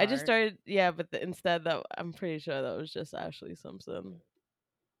glitter I just heart. started. But instead, that I'm pretty sure that was just Ashley Simpson.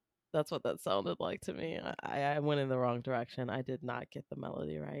 That's what that sounded like to me. I went in the wrong direction. I did not get the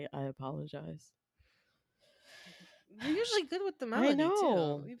melody right. I apologize. You're usually good with the I melody too.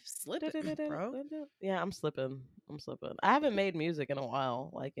 know. You slip it, bro. Yeah, I'm slipping. I'm slipping. I haven't made music in a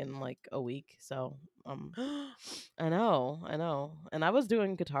while, like in like a week. So I know, I know. And I was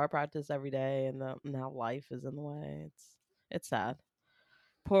doing guitar practice every day, and now life is in the way. It's sad.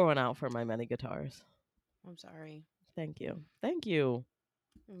 Pour one out for my many guitars. I'm sorry. Thank you. Thank you.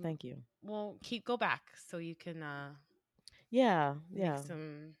 Mm, Thank you. Well, go back so you can Yeah, make yeah.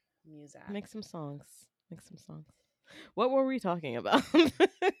 some music. Make some songs. Make some songs. What were we talking about?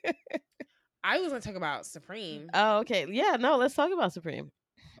 I was gonna talk about Supreme. Oh, okay. Yeah, no, let's talk about Supreme.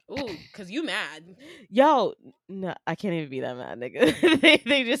 Ooh, cause you mad. Yo, no, I can't even be that mad, nigga.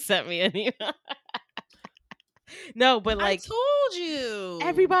 they just sent me an email. No, but I like told you.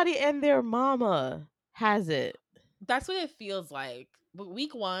 everybody and their mama has it. That's what it feels like. But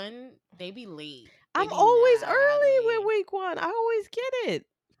week 1, they be late. They I'm be always mad early with late. week 1. I always get it.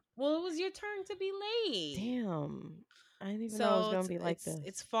 Well, it was your turn to be late. Damn. I didn't even know it was So gonna be like this.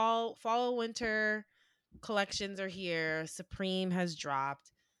 it's fall and winter collections are here. Supreme has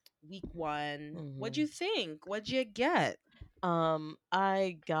dropped week 1. What'd you think? What'd you get?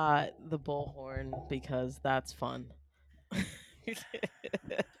 I got the bullhorn because that's fun.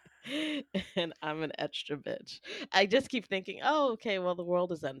 And I'm an extra bitch. I just keep thinking, oh, okay, well, the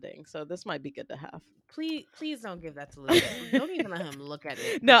world is ending, so this might be good to have. Please don't give that to Luke. Don't even let him look at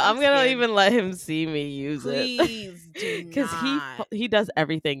it. No, 'Cause I'm gonna scared. even let him see me use Please do it. Because not. he does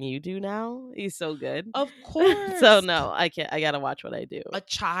everything you do now. He's so good. Of course. So no, I can't. I gotta watch what I do. A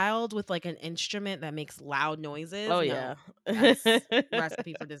child with like an instrument that makes loud noises. Oh No, yeah, that's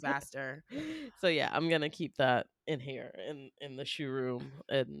recipe for disaster. So yeah, I'm gonna keep that in here in the shoe room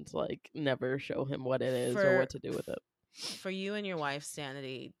and like never show him what it is or what to do with it. For you and your wife's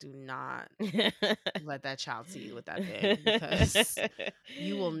sanity, do not let that child see you with that thing because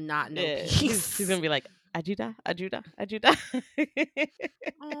you will not know peace. He's gonna be like, Ajuda, Ajuda, Ajuda.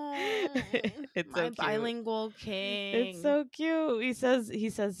 It's My so cute. bilingual king. It's so cute. He says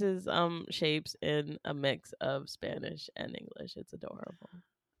his shapes in a mix of Spanish and English. It's adorable.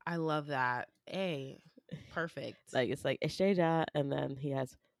 I love that. Hey, perfect. Like it's like estrella, and then he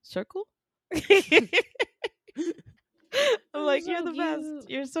has circle. I'm like, so you're the cute. best.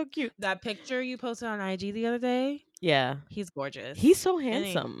 You're so cute. That picture you posted on IG the other day. Yeah, he's gorgeous. He's so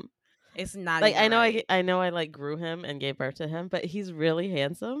handsome. It's not like even I know I like grew him and gave birth to him, but he's really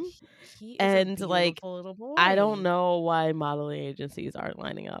handsome. He is and a beautiful like little boy. I don't know why modeling agencies aren't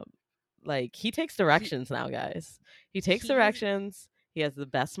lining up. Like he takes directions now, guys. He takes directions. He has the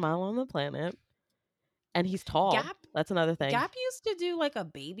best smile on the planet. And he's tall. That's another thing. Gap used to do like a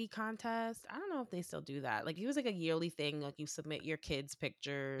baby contest. I don't know if they still do that. Like it was like a yearly thing. Like you submit your kids'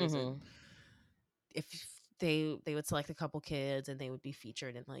 pictures, and if they would select a couple kids, and they would be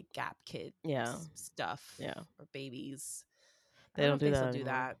featured in like Gap Kids stuff. Or babies. They don't do that. Still do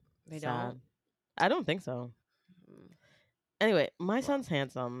that. They don't. I don't think so. Anyway, my son's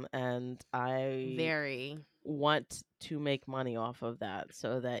handsome, and I want to make money off of that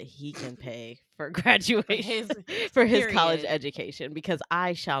so that he can pay for graduation for his college education, because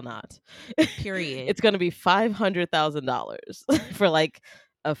I shall not. Period. It's going to be $500,000 for like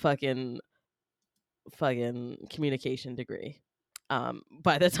a fucking communication degree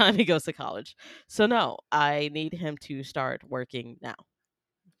by the time he goes to college. So no, I need him to start working now.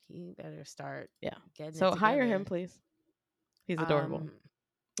 He better start. Yeah. Getting so hire him, please. He's adorable.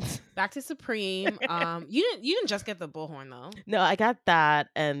 Back to Supreme. You didn't just get the bullhorn though. No, I got that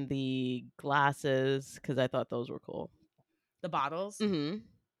and the glasses because I thought those were cool. The bottles. Mm-hmm.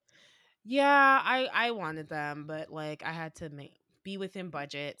 Yeah, I wanted them, but like I had to be within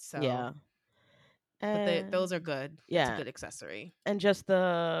budget. So yeah. But those are good. Yeah, it's a good accessory. And just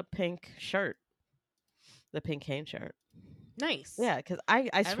the pink shirt, the pink Hanes shirt. Nice. Yeah, because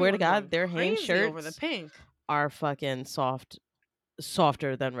I swear to God, their Hanes shirts over the pink are fucking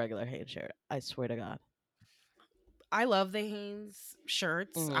softer than regular Hanes shirt. I swear to God. I love the Hanes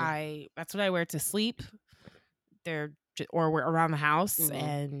shirts. Mm-hmm. That's what I wear to sleep. Or we're around the house,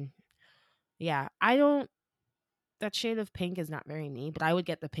 and yeah, I don't. That shade of pink is not very me, but I would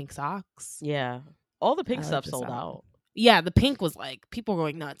get the pink socks. Yeah, all the pink stuff sold out. Yeah, the pink was like people were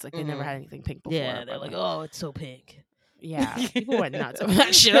going nuts. Like they never had anything pink before. Yeah, they're like, oh, it's so pink. Yeah, people went nuts over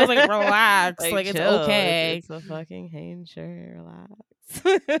that shit. I was like, relax, like it's okay. It's a fucking Hanes shirt.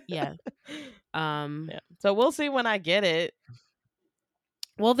 Relax. Yeah. Yeah. So we'll see when I get it.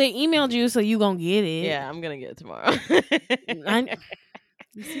 Well, they emailed you, so you gonna get it. Yeah, I'm gonna get it tomorrow.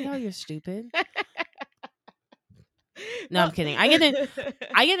 You see how you're stupid? No, I'm kidding. I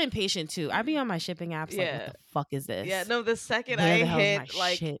get impatient too. I be on my shipping apps like, what the fuck is this? Yeah, no, the second I hit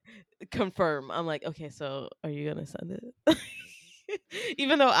like shit? confirm. I'm like, okay, so are you gonna send it?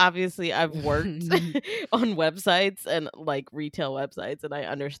 Even though obviously I've worked on websites and like retail websites and I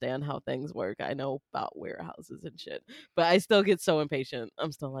understand how things work. I know about warehouses and shit. But I still get so impatient.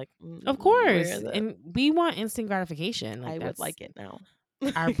 I'm still like, Of where course. is it? And we want instant gratification. Like I would that's like it now.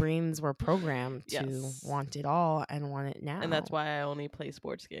 our brains were programmed to Yes. want it all and want it now. And that's why I only play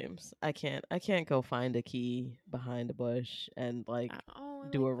sports games. I can't go find a key behind a bush and like Oh, I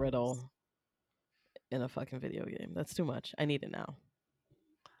do like a those. riddle in a fucking video game. That's too much. I need it now.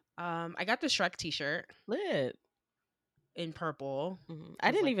 I got the Shrek t-shirt Lit. in purple. I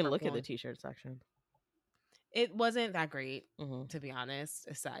It's didn't like even look at purple the and- t-shirt section. It wasn't that great, hmm to be honest,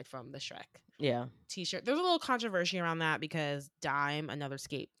 aside from the Shrek Yeah. t-shirt. There's a little controversy around that because Dime, another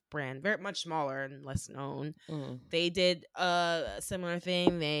skate brand, very much smaller and less known, hmm they did a similar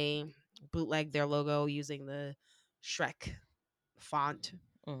thing. They bootlegged their logo using the Shrek font.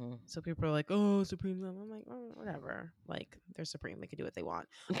 hmm So people are like, "Oh, Supreme." I'm like, oh, whatever. Like they're Supreme. They can do what they want.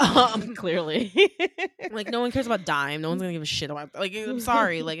 Clearly. Like no one cares about Dime. No one's gonna give a shit about. Like I'm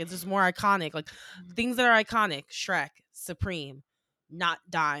sorry. Like it's just more iconic. Like things that are iconic: Shrek, Supreme, not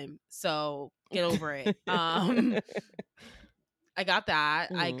Dime. So get over it. I got that.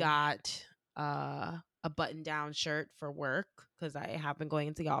 I Mhm. got a button down shirt for work because I have been going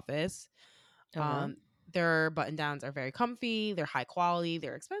into the office. Okay. Their button downs are very comfy, they're high quality,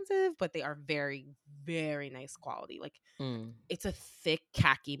 they're expensive, but they are very, very nice quality. Like Mm. it's a thick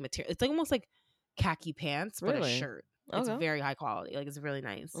khaki material. It's like almost like khaki pants, but a Really? shirt. It's Okay. very high quality. Like it's really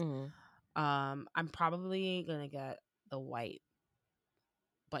nice. hmm I'm probably gonna get the white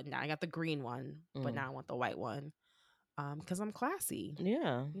button down. I got the green one, but Mm. now I want the white one. Because I'm classy,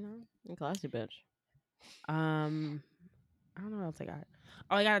 Yeah. you know. You classy bitch. I don't know what else I got.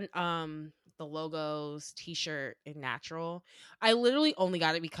 Oh, I got the logos t-shirt in natural. I literally only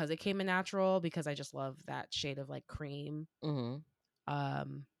got it because it came in natural because I just love that shade of like cream. hmm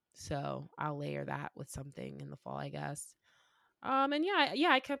So I'll layer that with something in the fall, I guess. And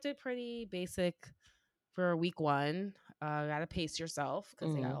I kept it pretty basic for week 1. Gotta pace yourself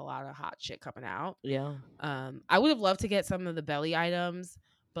because they got hmm a lot of hot shit coming out. Yeah. I would have loved to get some of the belly items,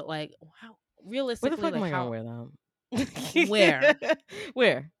 but like how Where the realistically, fuck am like I gonna how wear them? where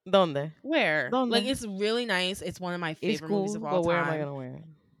Where? Donde? Where? Like Donde? it's really nice. It's one of my It's favorite movies cool, of all but where am I time. gonna wear it?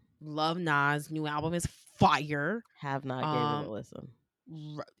 Love Nas new album is fire. Have not gave it a listen.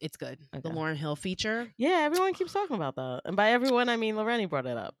 It's good. The Okay. Lauryn Hill feature, Yeah, everyone keeps talking about that, and by everyone I mean Loreni brought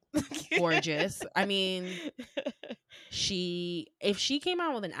it up. gorgeous. I mean, if she came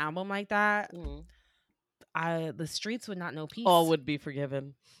out with an album like that, Mhm. the streets would not know peace. All would be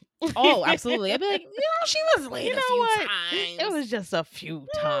forgiven. Oh, absolutely. I'd be like, she was late You a know few what? times. It was just a few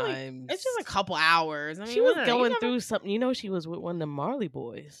Like, times. it's just a couple hours. I mean, She was whatever. going through something. You know, she was with one of the Marley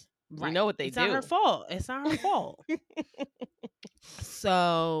boys. Right. You know what they it's do. Not her fault. It's not her fault.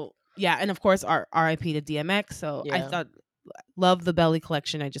 So yeah, and of course R.I.P. to DMX. So I Yeah. thought love the belly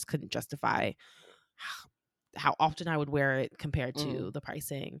collection. I just couldn't justify how often I would wear it compared to the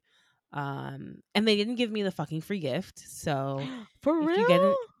pricing. And they didn't give me the fucking free gift. So For if real? you get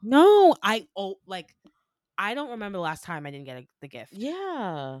it, no, I don't remember the last time I didn't get the gift.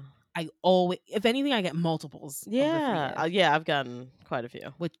 Yeah. I always, if anything, I get multiples. Of the free Yeah. gift, Yeah, I've gotten quite a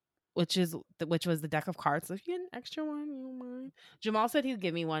few. which was the deck of cards. So if you get an extra one, you don't mind. Jamal said he'd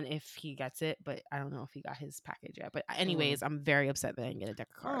give me one if he gets it, but I don't know if he got his package yet. But anyways, I'm very upset that I didn't get a deck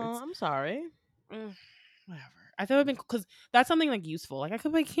of cards. Oh, I'm sorry. Whatever. I thought it would been because that's something like useful. Like I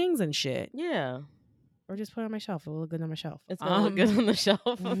could play kings and shit, Yeah. or just put it on my shelf. It will look good on my shelf. It's gonna look good on the shelf.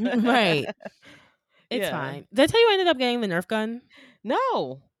 Right. It's Yeah. fine. Did I tell you I ended up getting the Nerf gun?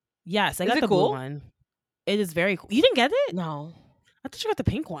 No. Yes, I Is got it the blue cool? one. It is very cool. You didn't get it? No. I thought you got the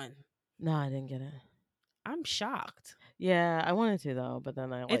pink one. No, I didn't get it. I'm shocked. Yeah, I wanted to though, but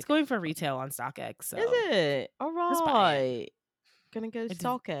then It's going for retail on StockX. So Is it? All Just buy right. Gonna go It's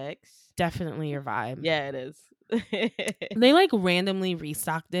StockX. definitely your vibe. Yeah, it is. They like randomly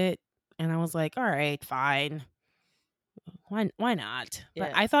restocked it, and I was like, all right, fine. Why not? But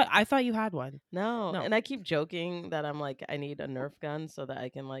Yeah. I thought you had one. No, No. and I keep joking that I'm like I need a Nerf gun so that I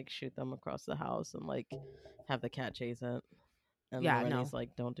can like shoot them across the house and like have the cat chase it. And Yeah, Lorene's no.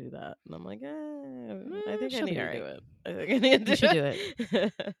 like, don't do that. And I'm like, I think I she'll be need to alright. do it. I think I need to You should do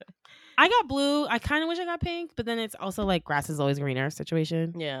it. I got blue. I kind of wish I got pink, but then it's also like grass is always greener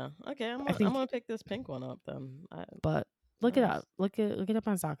situation. Yeah. Okay. I'm I think- gonna pick this pink one up then. But look it Nice. up. Look it up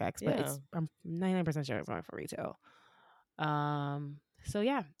on StockX. But Yeah. I'm 99% sure it's going for retail. So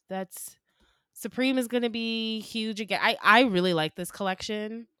yeah, that's Supreme is gonna be huge again. I really like this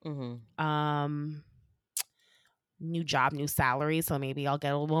collection. Mm-hmm. new job, new salary, so maybe I'll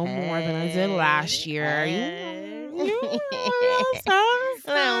get a little more than I did last Hey, year. hey.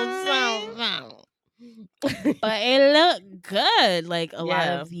 But it looked good. Like a lot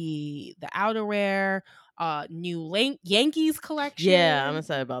Yeah. of the outerwear, new Yankees Yeah, I'm collection.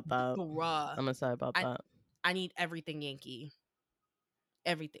 excited about that. Bruh. I'm excited about I, that. I need everything Yankee.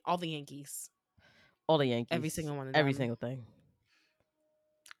 Everything. All the Yankees. All the Yankees. Every single one of Every them. single thing.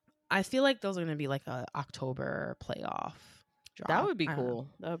 I feel like those are gonna be like a October playoff drop. That would be I don't know. cool.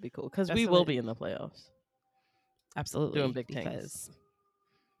 That would be cool. Because That's we what will it- be in the playoffs. Absolutely. Doing big things.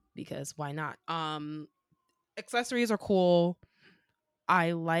 Because why not? Accessories are cool.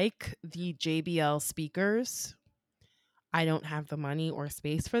 I like the JBL speakers. I don't have the money or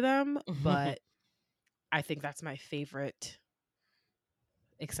space for them, but I think that's my favorite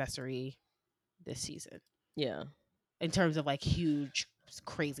accessory this season. Yeah. In terms of like huge,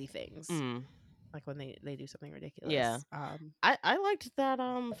 crazy things. Mm. Like when they do something ridiculous. Yeah. I liked that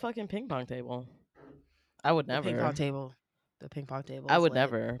fucking ping pong table. I would never. The ping pong table. I would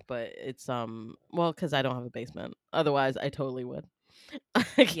never, but it's well, because I don't have a basement. Otherwise, I totally would.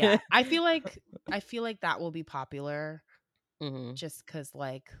 Yeah, I feel like that will be popular, just because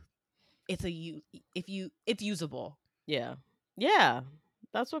like it's it's usable. Yeah, yeah,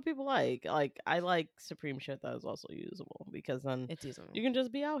 that's what people like. Like I like Supreme shit that is also usable because then It's usable. you can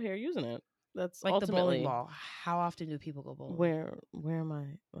just be out here using it. That's like ultimately the bowling ball. How often do people go bowling? Where am I?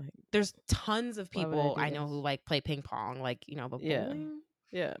 Like, there's tons of people I know this? who like play ping pong. Like but bowling.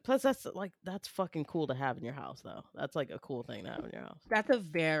 Yeah. Plus, that's fucking cool to have in your house, though. That's like a cool thing to have in your house. That's a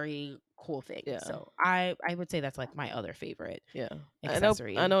very cool thing. Yeah. So I would say that's like my other favorite. Yeah.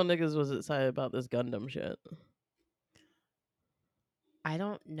 Accessory. I know niggas was excited about this Gundam shit. I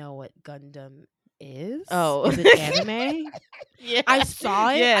don't know what Gundam is. Oh, is it anime? Yeah, I saw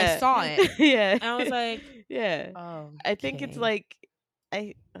it. Yeah. I saw it. Yeah, and I was like, yeah. oh, I think it's like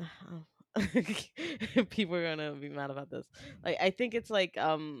people are gonna be mad about this. Like, I think it's like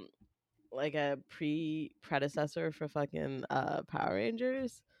a predecessor for fucking Power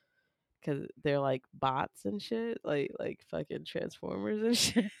Rangers, because they're like bots and shit, like fucking Transformers and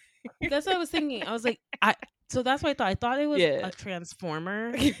shit. That's what I was thinking. I was like, so that's what I thought. I thought it was Yeah. a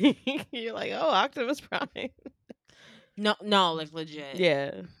Transformer. You're like, oh, Optimus Prime. No, like legit.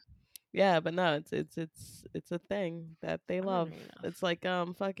 Yeah, but no, it's a thing that they love. It's like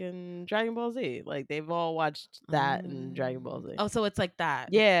fucking Dragon Ball Z. Like they've all watched that in Dragon Ball Z. Oh, so it's like that.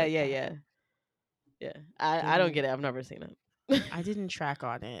 Yeah, It's like yeah, that. yeah. I don't get it. I've never seen it. I didn't track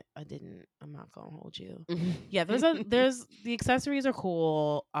on it. I'm not gonna hold you. Yeah, there's the accessories are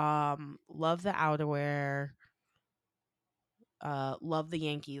cool. Love the outerwear. Love the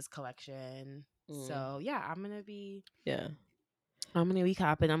Yankees collection. So yeah, I'm gonna be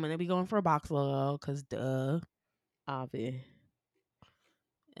copping. I'm gonna be going for a box logo because duh. Avi.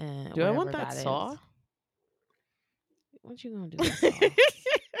 And do I want that saw? What you gonna do with saw?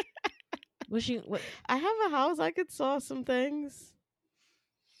 What? I have a house. I could saw some things.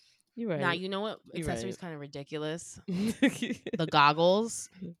 You right. Now you know what accessories kind of ridiculous. The goggles.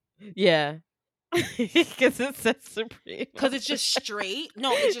 Yeah. Because it says Supreme. Because it's just straight.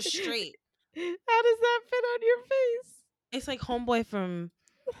 No, it's just straight. How does that fit on your face? It's like homeboy from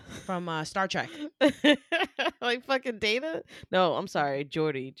Star Trek. Like fucking Data? No, I'm sorry,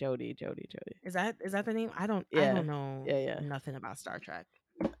 Jody. Is that the name? I don't know. Nothing about Star Trek.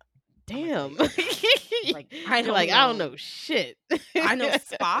 Damn. I don't know shit. I know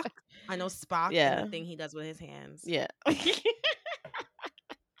Spock. Yeah. And the thing he does with his hands. Yeah.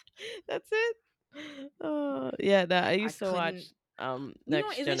 That's it. Yeah. No, I used to watch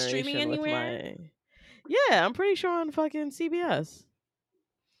Next Generation. Is it streaming anywhere? Yeah, I'm pretty sure on fucking CBS.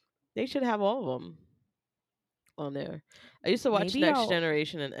 They should have all of them on there. I used to watch Next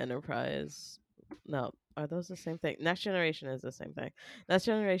Generation and Enterprise. No, are those the same thing? Next Generation is the same thing. Next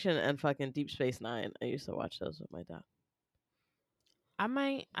Generation and fucking Deep Space Nine. I used to watch those with my dad. I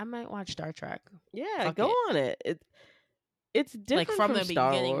might watch Star Trek. Yeah, go on it. It's different like from the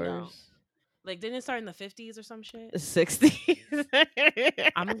Star beginning, Wars. though. Like, didn't it start in the 50s or some shit? 60s.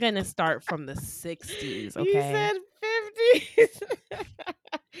 I'm gonna start from the 60s. Okay. You said 50s.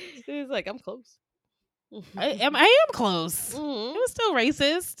 He was like, I'm close. I am close. Mm-hmm. It was still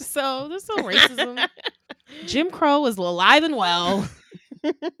racist, so there's still racism. Jim Crow was alive and well.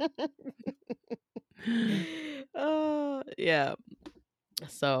 Yeah.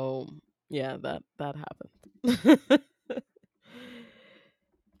 So yeah, that happened.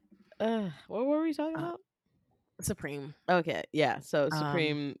 What were we talking about? Supreme. Okay, yeah. So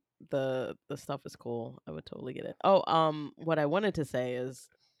Supreme, the stuff is cool. I would totally get it. Oh, what I wanted to say is,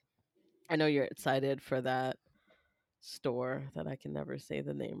 I know you're excited for that store that I can never say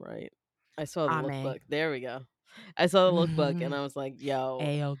the name right. I saw the Ame. lookbook. There we go. I saw the lookbook and I was like, yo,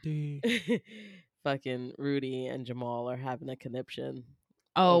 ALD. fucking Rudy and Jamal are having a conniption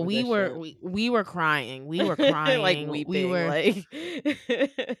Oh, over we this were shit. we were crying. We were Like crying. We weeping, were like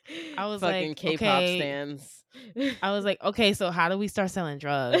I was fucking like, K-pop okay. stands. I was like, okay, so how do we start selling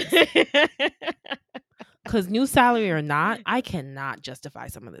drugs? Cause new salary or not, I cannot justify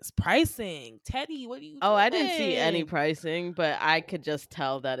some of this pricing. Teddy, what are you Oh, I didn't see any doing? pricing, but I could just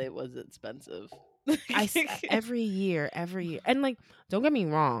tell that it was expensive. Every year, and like, don't get me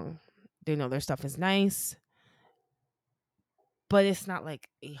wrong, they know their stuff is nice, but it's not like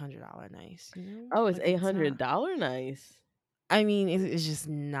 $800 nice, you know? Oh, it's Like it's not. $800 nice. I mean, it's just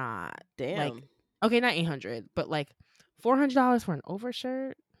not like Damn. okay, not 800, but like $400 for an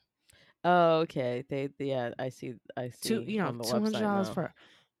overshirt. Oh, okay. Yeah, I Two, see you know, on the two hundred website dollars now. for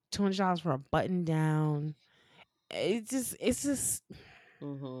 $200 for a button down. It's just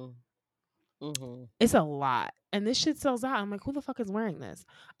Mhm. Mhm. it's a lot. And this shit sells out. I'm like, who the fuck is wearing this?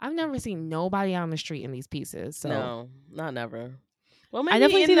 I've never seen nobody on the street in these pieces. So No, not never. Well, I maybe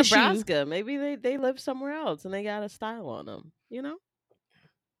definitely in see the shoe. Nebraska. Maybe they live somewhere else and they got a style on them, you know?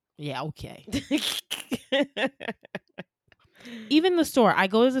 Yeah, okay. Even the store. I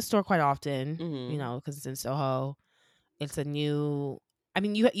go to the store quite often, you Mhm. know, because it's in Soho. It's a new I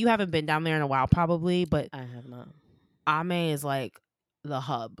mean, you haven't been down there in a while probably, but I have not. Ame is like the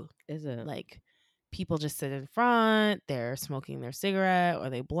hub. Is it? Like people just sit in front, they're smoking their cigarette or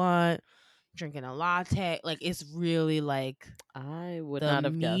they blunt, drinking a latte. Like it's really like I would the not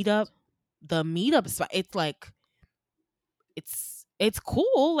have meetup, guessed. the meetup spot. It's like it's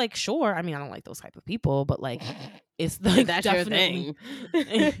cool. Like sure, I mean I don't like those type of people, but like it's If like that's your definitely.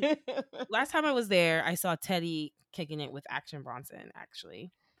 thing. Last time I was there, I saw Teddy kicking it with Action Bronson.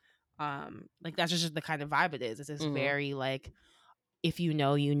 Actually, like that's just the kind of vibe it is. It's just Mhm. very like if you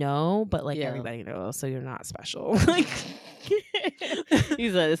know, you know, but like Yeah. everybody knows, so you're not special. Like He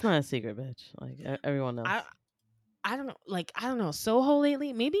said it's not a secret, bitch. Like everyone knows. I I don't know, like I don't know. Soho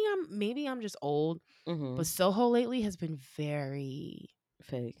lately, maybe I'm just old, but Mhm. Soho lately has been very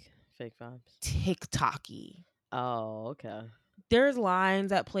Fake vibes. TikToky. Oh, okay. There's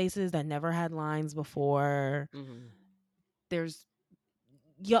lines at places that never had lines before. Mhm. There's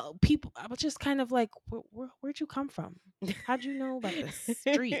yo people. I was just kind of like, where'd you come from? How'd you know about this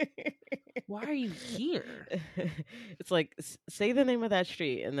street? Why are you here? It's like say the name of that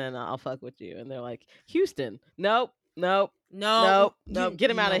street and then I'll fuck with you. And they're like, Houston. Nope. Nope. No, Nope. Nope. Get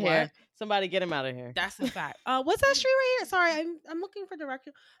him you out know of what? here. Somebody get him out of here. That's a fact. What's that street right here? Sorry, I'm looking for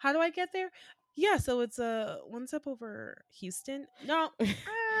direction. How do I get there? Yeah, so it's one step over Houston. No, All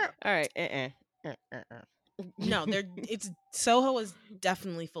right. no, they're it's Soho is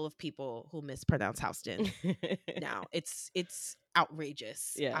definitely full of people who mispronounce Houston. Now it's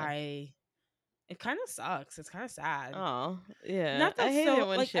outrageous. Yeah. It kind of sucks. It's kind of sad. Oh, yeah. Not I that hate it so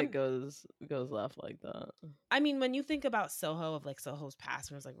when like shit goes left like that. I mean when you think about Soho of like Soho's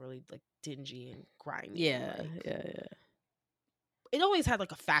past when it was like really like dingy and grimy and Yeah. like Yeah. it always had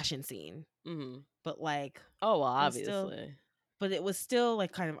like a fashion scene, Mhm. but like Oh, well, it was still obviously. but it was still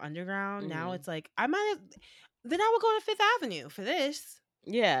like kind of underground. Now Mhm. it's like I might have then I would go to Fifth Avenue for this.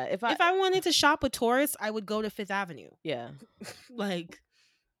 Yeah, if I If I wanted to shop with tourists, I would go to Fifth Avenue. yeah. Like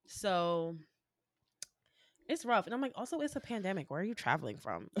so it's rough. And I'm like, also it's a pandemic. Where are you traveling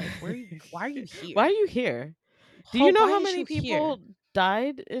from? Like why are you Why are here? you here? Do you know Why how is many you here? people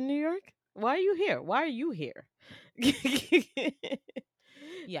died in New York? Why are you here? Why are you here?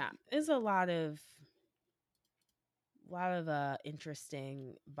 Yeah. It's a lot of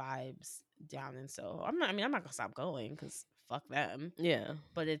interesting vibes down in Soho. I'm not gonna stop going because fuck them. Yeah,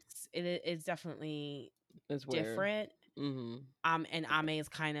 But it's definitely it's weird. different. Mhm. And Ame is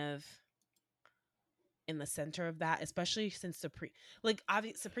kind of in the center of that, especially since Supreme, like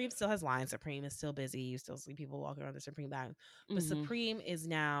obviously Supreme still has lines. Supreme is still busy. You still see people walking around the Supreme bag, but Mhm. Supreme is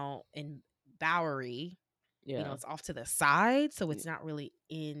now in Bowery. You know, Yeah. it's off to the side, so it's not really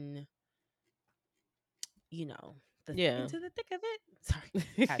in. You know, Yeah. into the thick of it.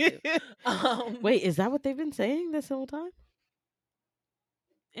 Sorry, had to. Wait, is that what they've been saying this whole time?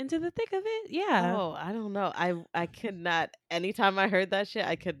 Into the thick of it. Yeah. Oh, I don't know. I could not. Anytime I heard that shit,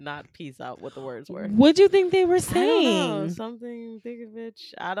 I could not piece out what the words were. What do you think they were I don't know. saying? Something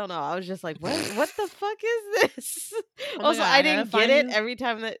Digovich. I don't know. I was just like, what the fuck is this? Oh my Also, god, I I gotta didn't get find it you. every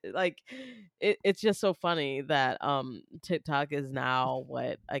time that like it's just so funny that TikTok is now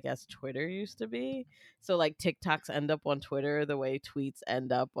what I guess Twitter used to be. So like TikToks end up on Twitter the way tweets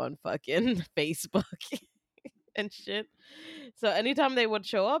end up on fucking Facebook. and shit. So anytime they would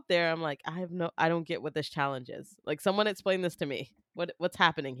show up there, I'm like, I don't get what this challenge is. Like, someone explain this to me. What's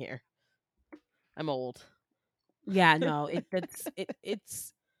happening here? I'm old. Yeah, no,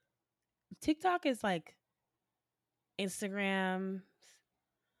 it's TikTok is like Instagram's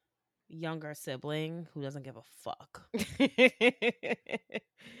younger sibling who doesn't give a fuck.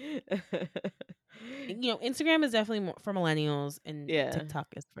 Instagram is definitely more for millennials, and Yeah. TikTok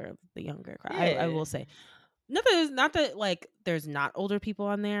is for the younger crowd. I Yeah. will say, not that like there's not older people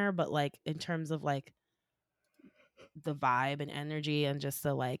on there, but like in terms of like the vibe and energy and just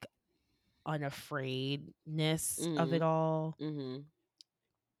the like unafraidness of it Mhm. all. Mhm.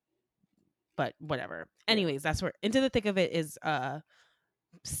 But whatever. Yeah. Anyways, that's where Into the Thick of It is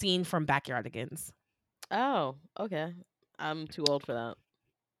scene from Backyardigans. Oh, okay. I'm too old for that.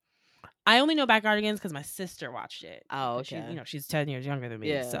 I only know Backyardigans because my sister watched it Oh, because okay. she's 10 years younger than me.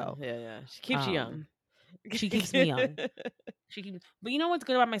 Yeah, So yeah, yeah. She keeps you young. um she keeps me young. But you know what's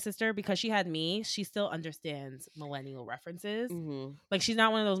good about my sister? Because she had me, she still understands millennial references. Mhm. Like she's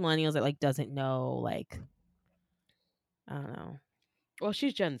not one of those millennials that like doesn't know like I don't know. Well,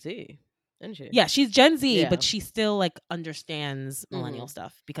 she's Gen Z, isn't she? Yeah, she's Gen Z, Yeah. but she still like understands millennial Mhm.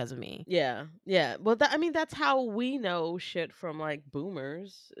 stuff because of me. Yeah. Yeah. Well, I mean, that's how we know shit from like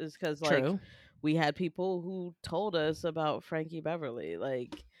boomers, is because like True. we had people who told us about Frankie Beverly,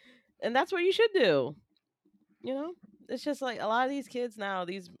 like, and that's what you should do. You know, it's just like a lot of these kids now,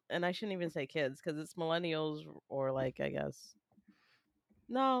 and I shouldn't even say kids because it's millennials, or like, I guess,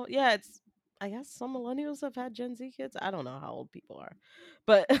 no, yeah, I guess some millennials have had Gen Z kids. I don't know how old people are,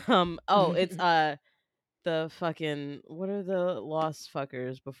 but oh, it's the fucking, what are the lost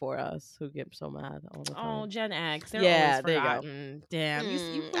fuckers before us who get so mad all the Oh, time? Gen X, they're always Yeah, there you go. forgotten. Damn, you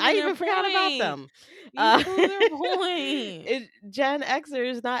I proving their even forgot about point. them. You prove their point. Gen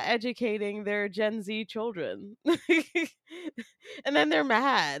Xers not educating their Gen Z children, and then they're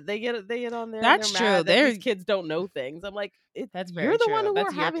mad. They get on there and they're That's true. mad that these kids don't know things. I'm like, That's you're very the one true. who are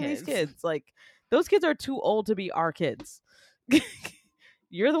That's your having these kids. kids. Like, those kids are too old to be our kids.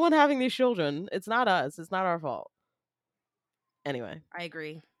 You're the one having these children. It's not us. It's not our fault. Anyway, I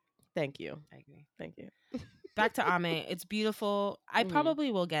agree. thank you. I agree. Thank you. Back to Ame. It's beautiful. I Hmm.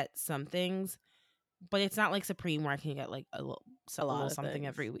 probably will get some things, but it's not like Supreme where I can get like A a lot little of something things.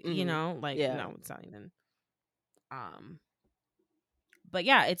 every week. Hmm. Like Yeah. no, it's not even. Um, but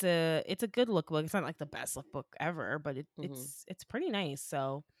yeah, it's a good lookbook. It's not like the best lookbook ever, but Hmm. it's pretty nice.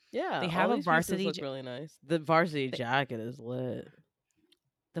 So Yeah. they All have a these pieces varsity. look really nice. The varsity The, jacket is lit.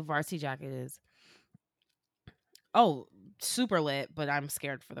 the varsity jacket is oh super lit, but I'm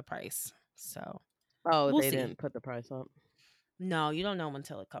scared for the price. So Oh, we'll they see. didn't put the price up. No, you don't know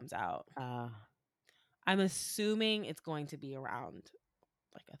until it comes out. I'm assuming it's going to be around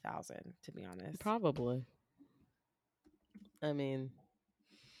like 1,000, to be honest. Probably. I mean,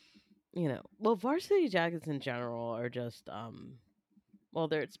 well, varsity jackets in general are just well,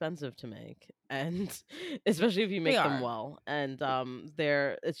 they're expensive to make, and especially if you They make them are. well, and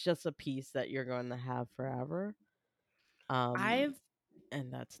it's just a piece that you're going to have forever. Um I've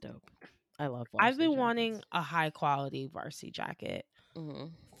and that's dope. I love I've varsity been wanting jackets. a high quality varsity jacket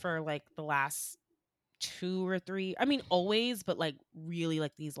Mhm. for like the last 2 or 3. I mean, always, but like really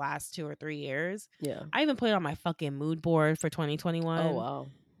like these last 2 or 3 years. Yeah. I even put it on my fucking mood board for Oh 2021. wow.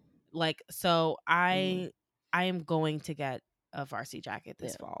 Like, so Mhm. I am going to get a varsity jacket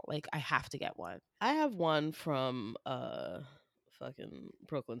this Yeah. fall. Like, I have to get one. I have one from fucking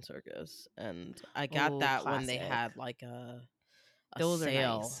Brooklyn Circus, and I got Oh, that when they classic. had like a Those are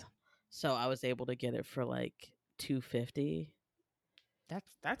nice. sale. So I was able to get it for like 250.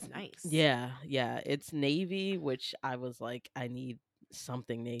 That's nice. Yeah, yeah. It's navy, which I was like, I need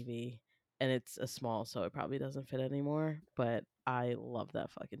something navy. And it's a small, so it probably doesn't fit anymore. But I love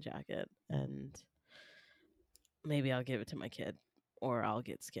that fucking jacket. And maybe I'll give it to my kid. Or I'll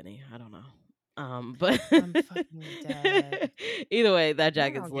get skinny. I don't know. But I'm fucking dead. either way, that Not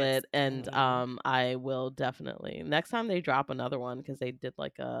jacket's I'll get lit. And skinny. I will definitely, next time they drop another one, because they did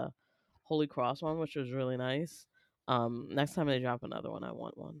like a Holy Cross one, which was really nice. Next time they drop another one, I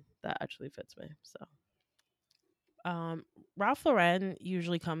want one that actually fits me. So Um, Ralph Lauren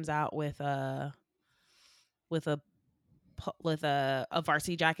usually comes out with a a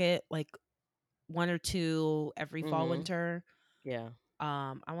varsity jacket, like one or two every fall hmm, winter. yeah.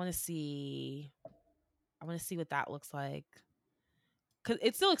 I want to see what that looks like, cuz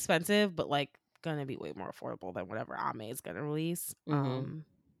it's still expensive, but like gonna be way more affordable than whatever Ame is gonna release. Hmm.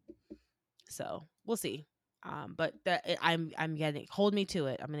 So we'll see. But I'm getting, hold me to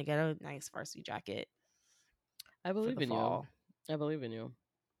it. I'm gonna get a nice varsity jacket I for believe the in you. fall. I believe in you.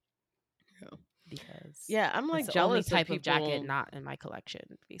 Yeah. because Yeah, I'm it's like the only jealous of type of jacket people. not in my collection,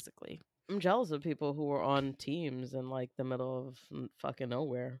 basically. I'm jealous of people who were on teams in like the middle of fucking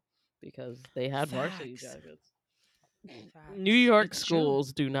nowhere because they had varsity Facts. jackets. New Facts. York It's true.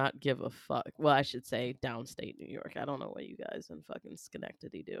 schools do not give a fuck. Well, I should say downstate New York. I don't know what you guys in fucking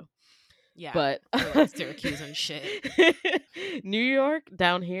Schenectady do. Yeah. But Or like Syracuse and shit. New York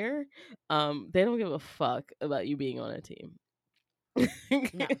down here, they don't give a fuck about you being on a team. No,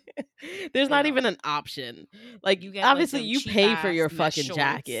 There's they not don't. even an option. Like You get like obviously them you cheap pay for ass your mesh fucking shorts.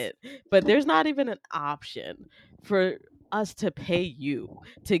 jacket, but there's not even an option for us to pay you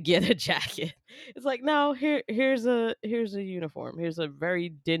to get a jacket. It's like, no, here's a uniform. Here's a very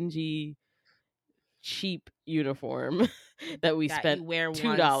dingy cheap uniform that we That spent you wear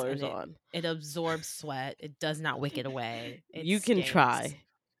 $2 once and on. it absorbs sweat. It does not wick it away. It You can stinks. try.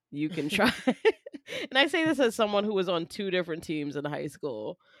 You can try. And I say this as someone who was on 2 different teams in high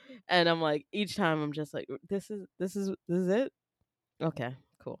school. And I'm like, each time I'm just like, this is it? Okay,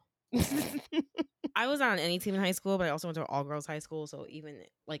 cool. I was not on any team in high school, but I also went to an all girls high school, so even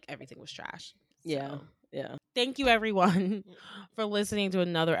like everything was trash. Yeah. So Yeah. thank you everyone for listening to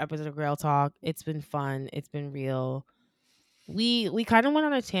another episode of Grail Talk. It's been fun. It's been real. We kind of went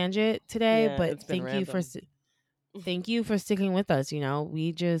on a tangent today, Yeah, but it's been random. thank you for sticking with us.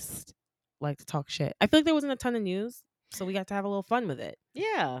 We just like to talk shit. I feel like there wasn't a ton of news, so we got to have a little fun with it.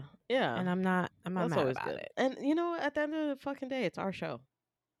 Yeah. Yeah. And I'm not That's mad always about good. it. And at the end of the fucking day, it's our show.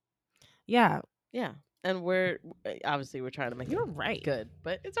 Yeah, Yeah. And we're obviously we're trying to make you're it right. good,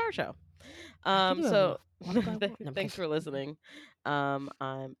 but it's our show. I can do So whatever the fuck I want. No, I'm thanks kidding. for listening. I'm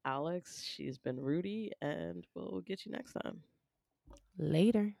Alex. She's been Rudy, and we'll get you next time.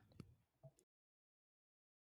 Later.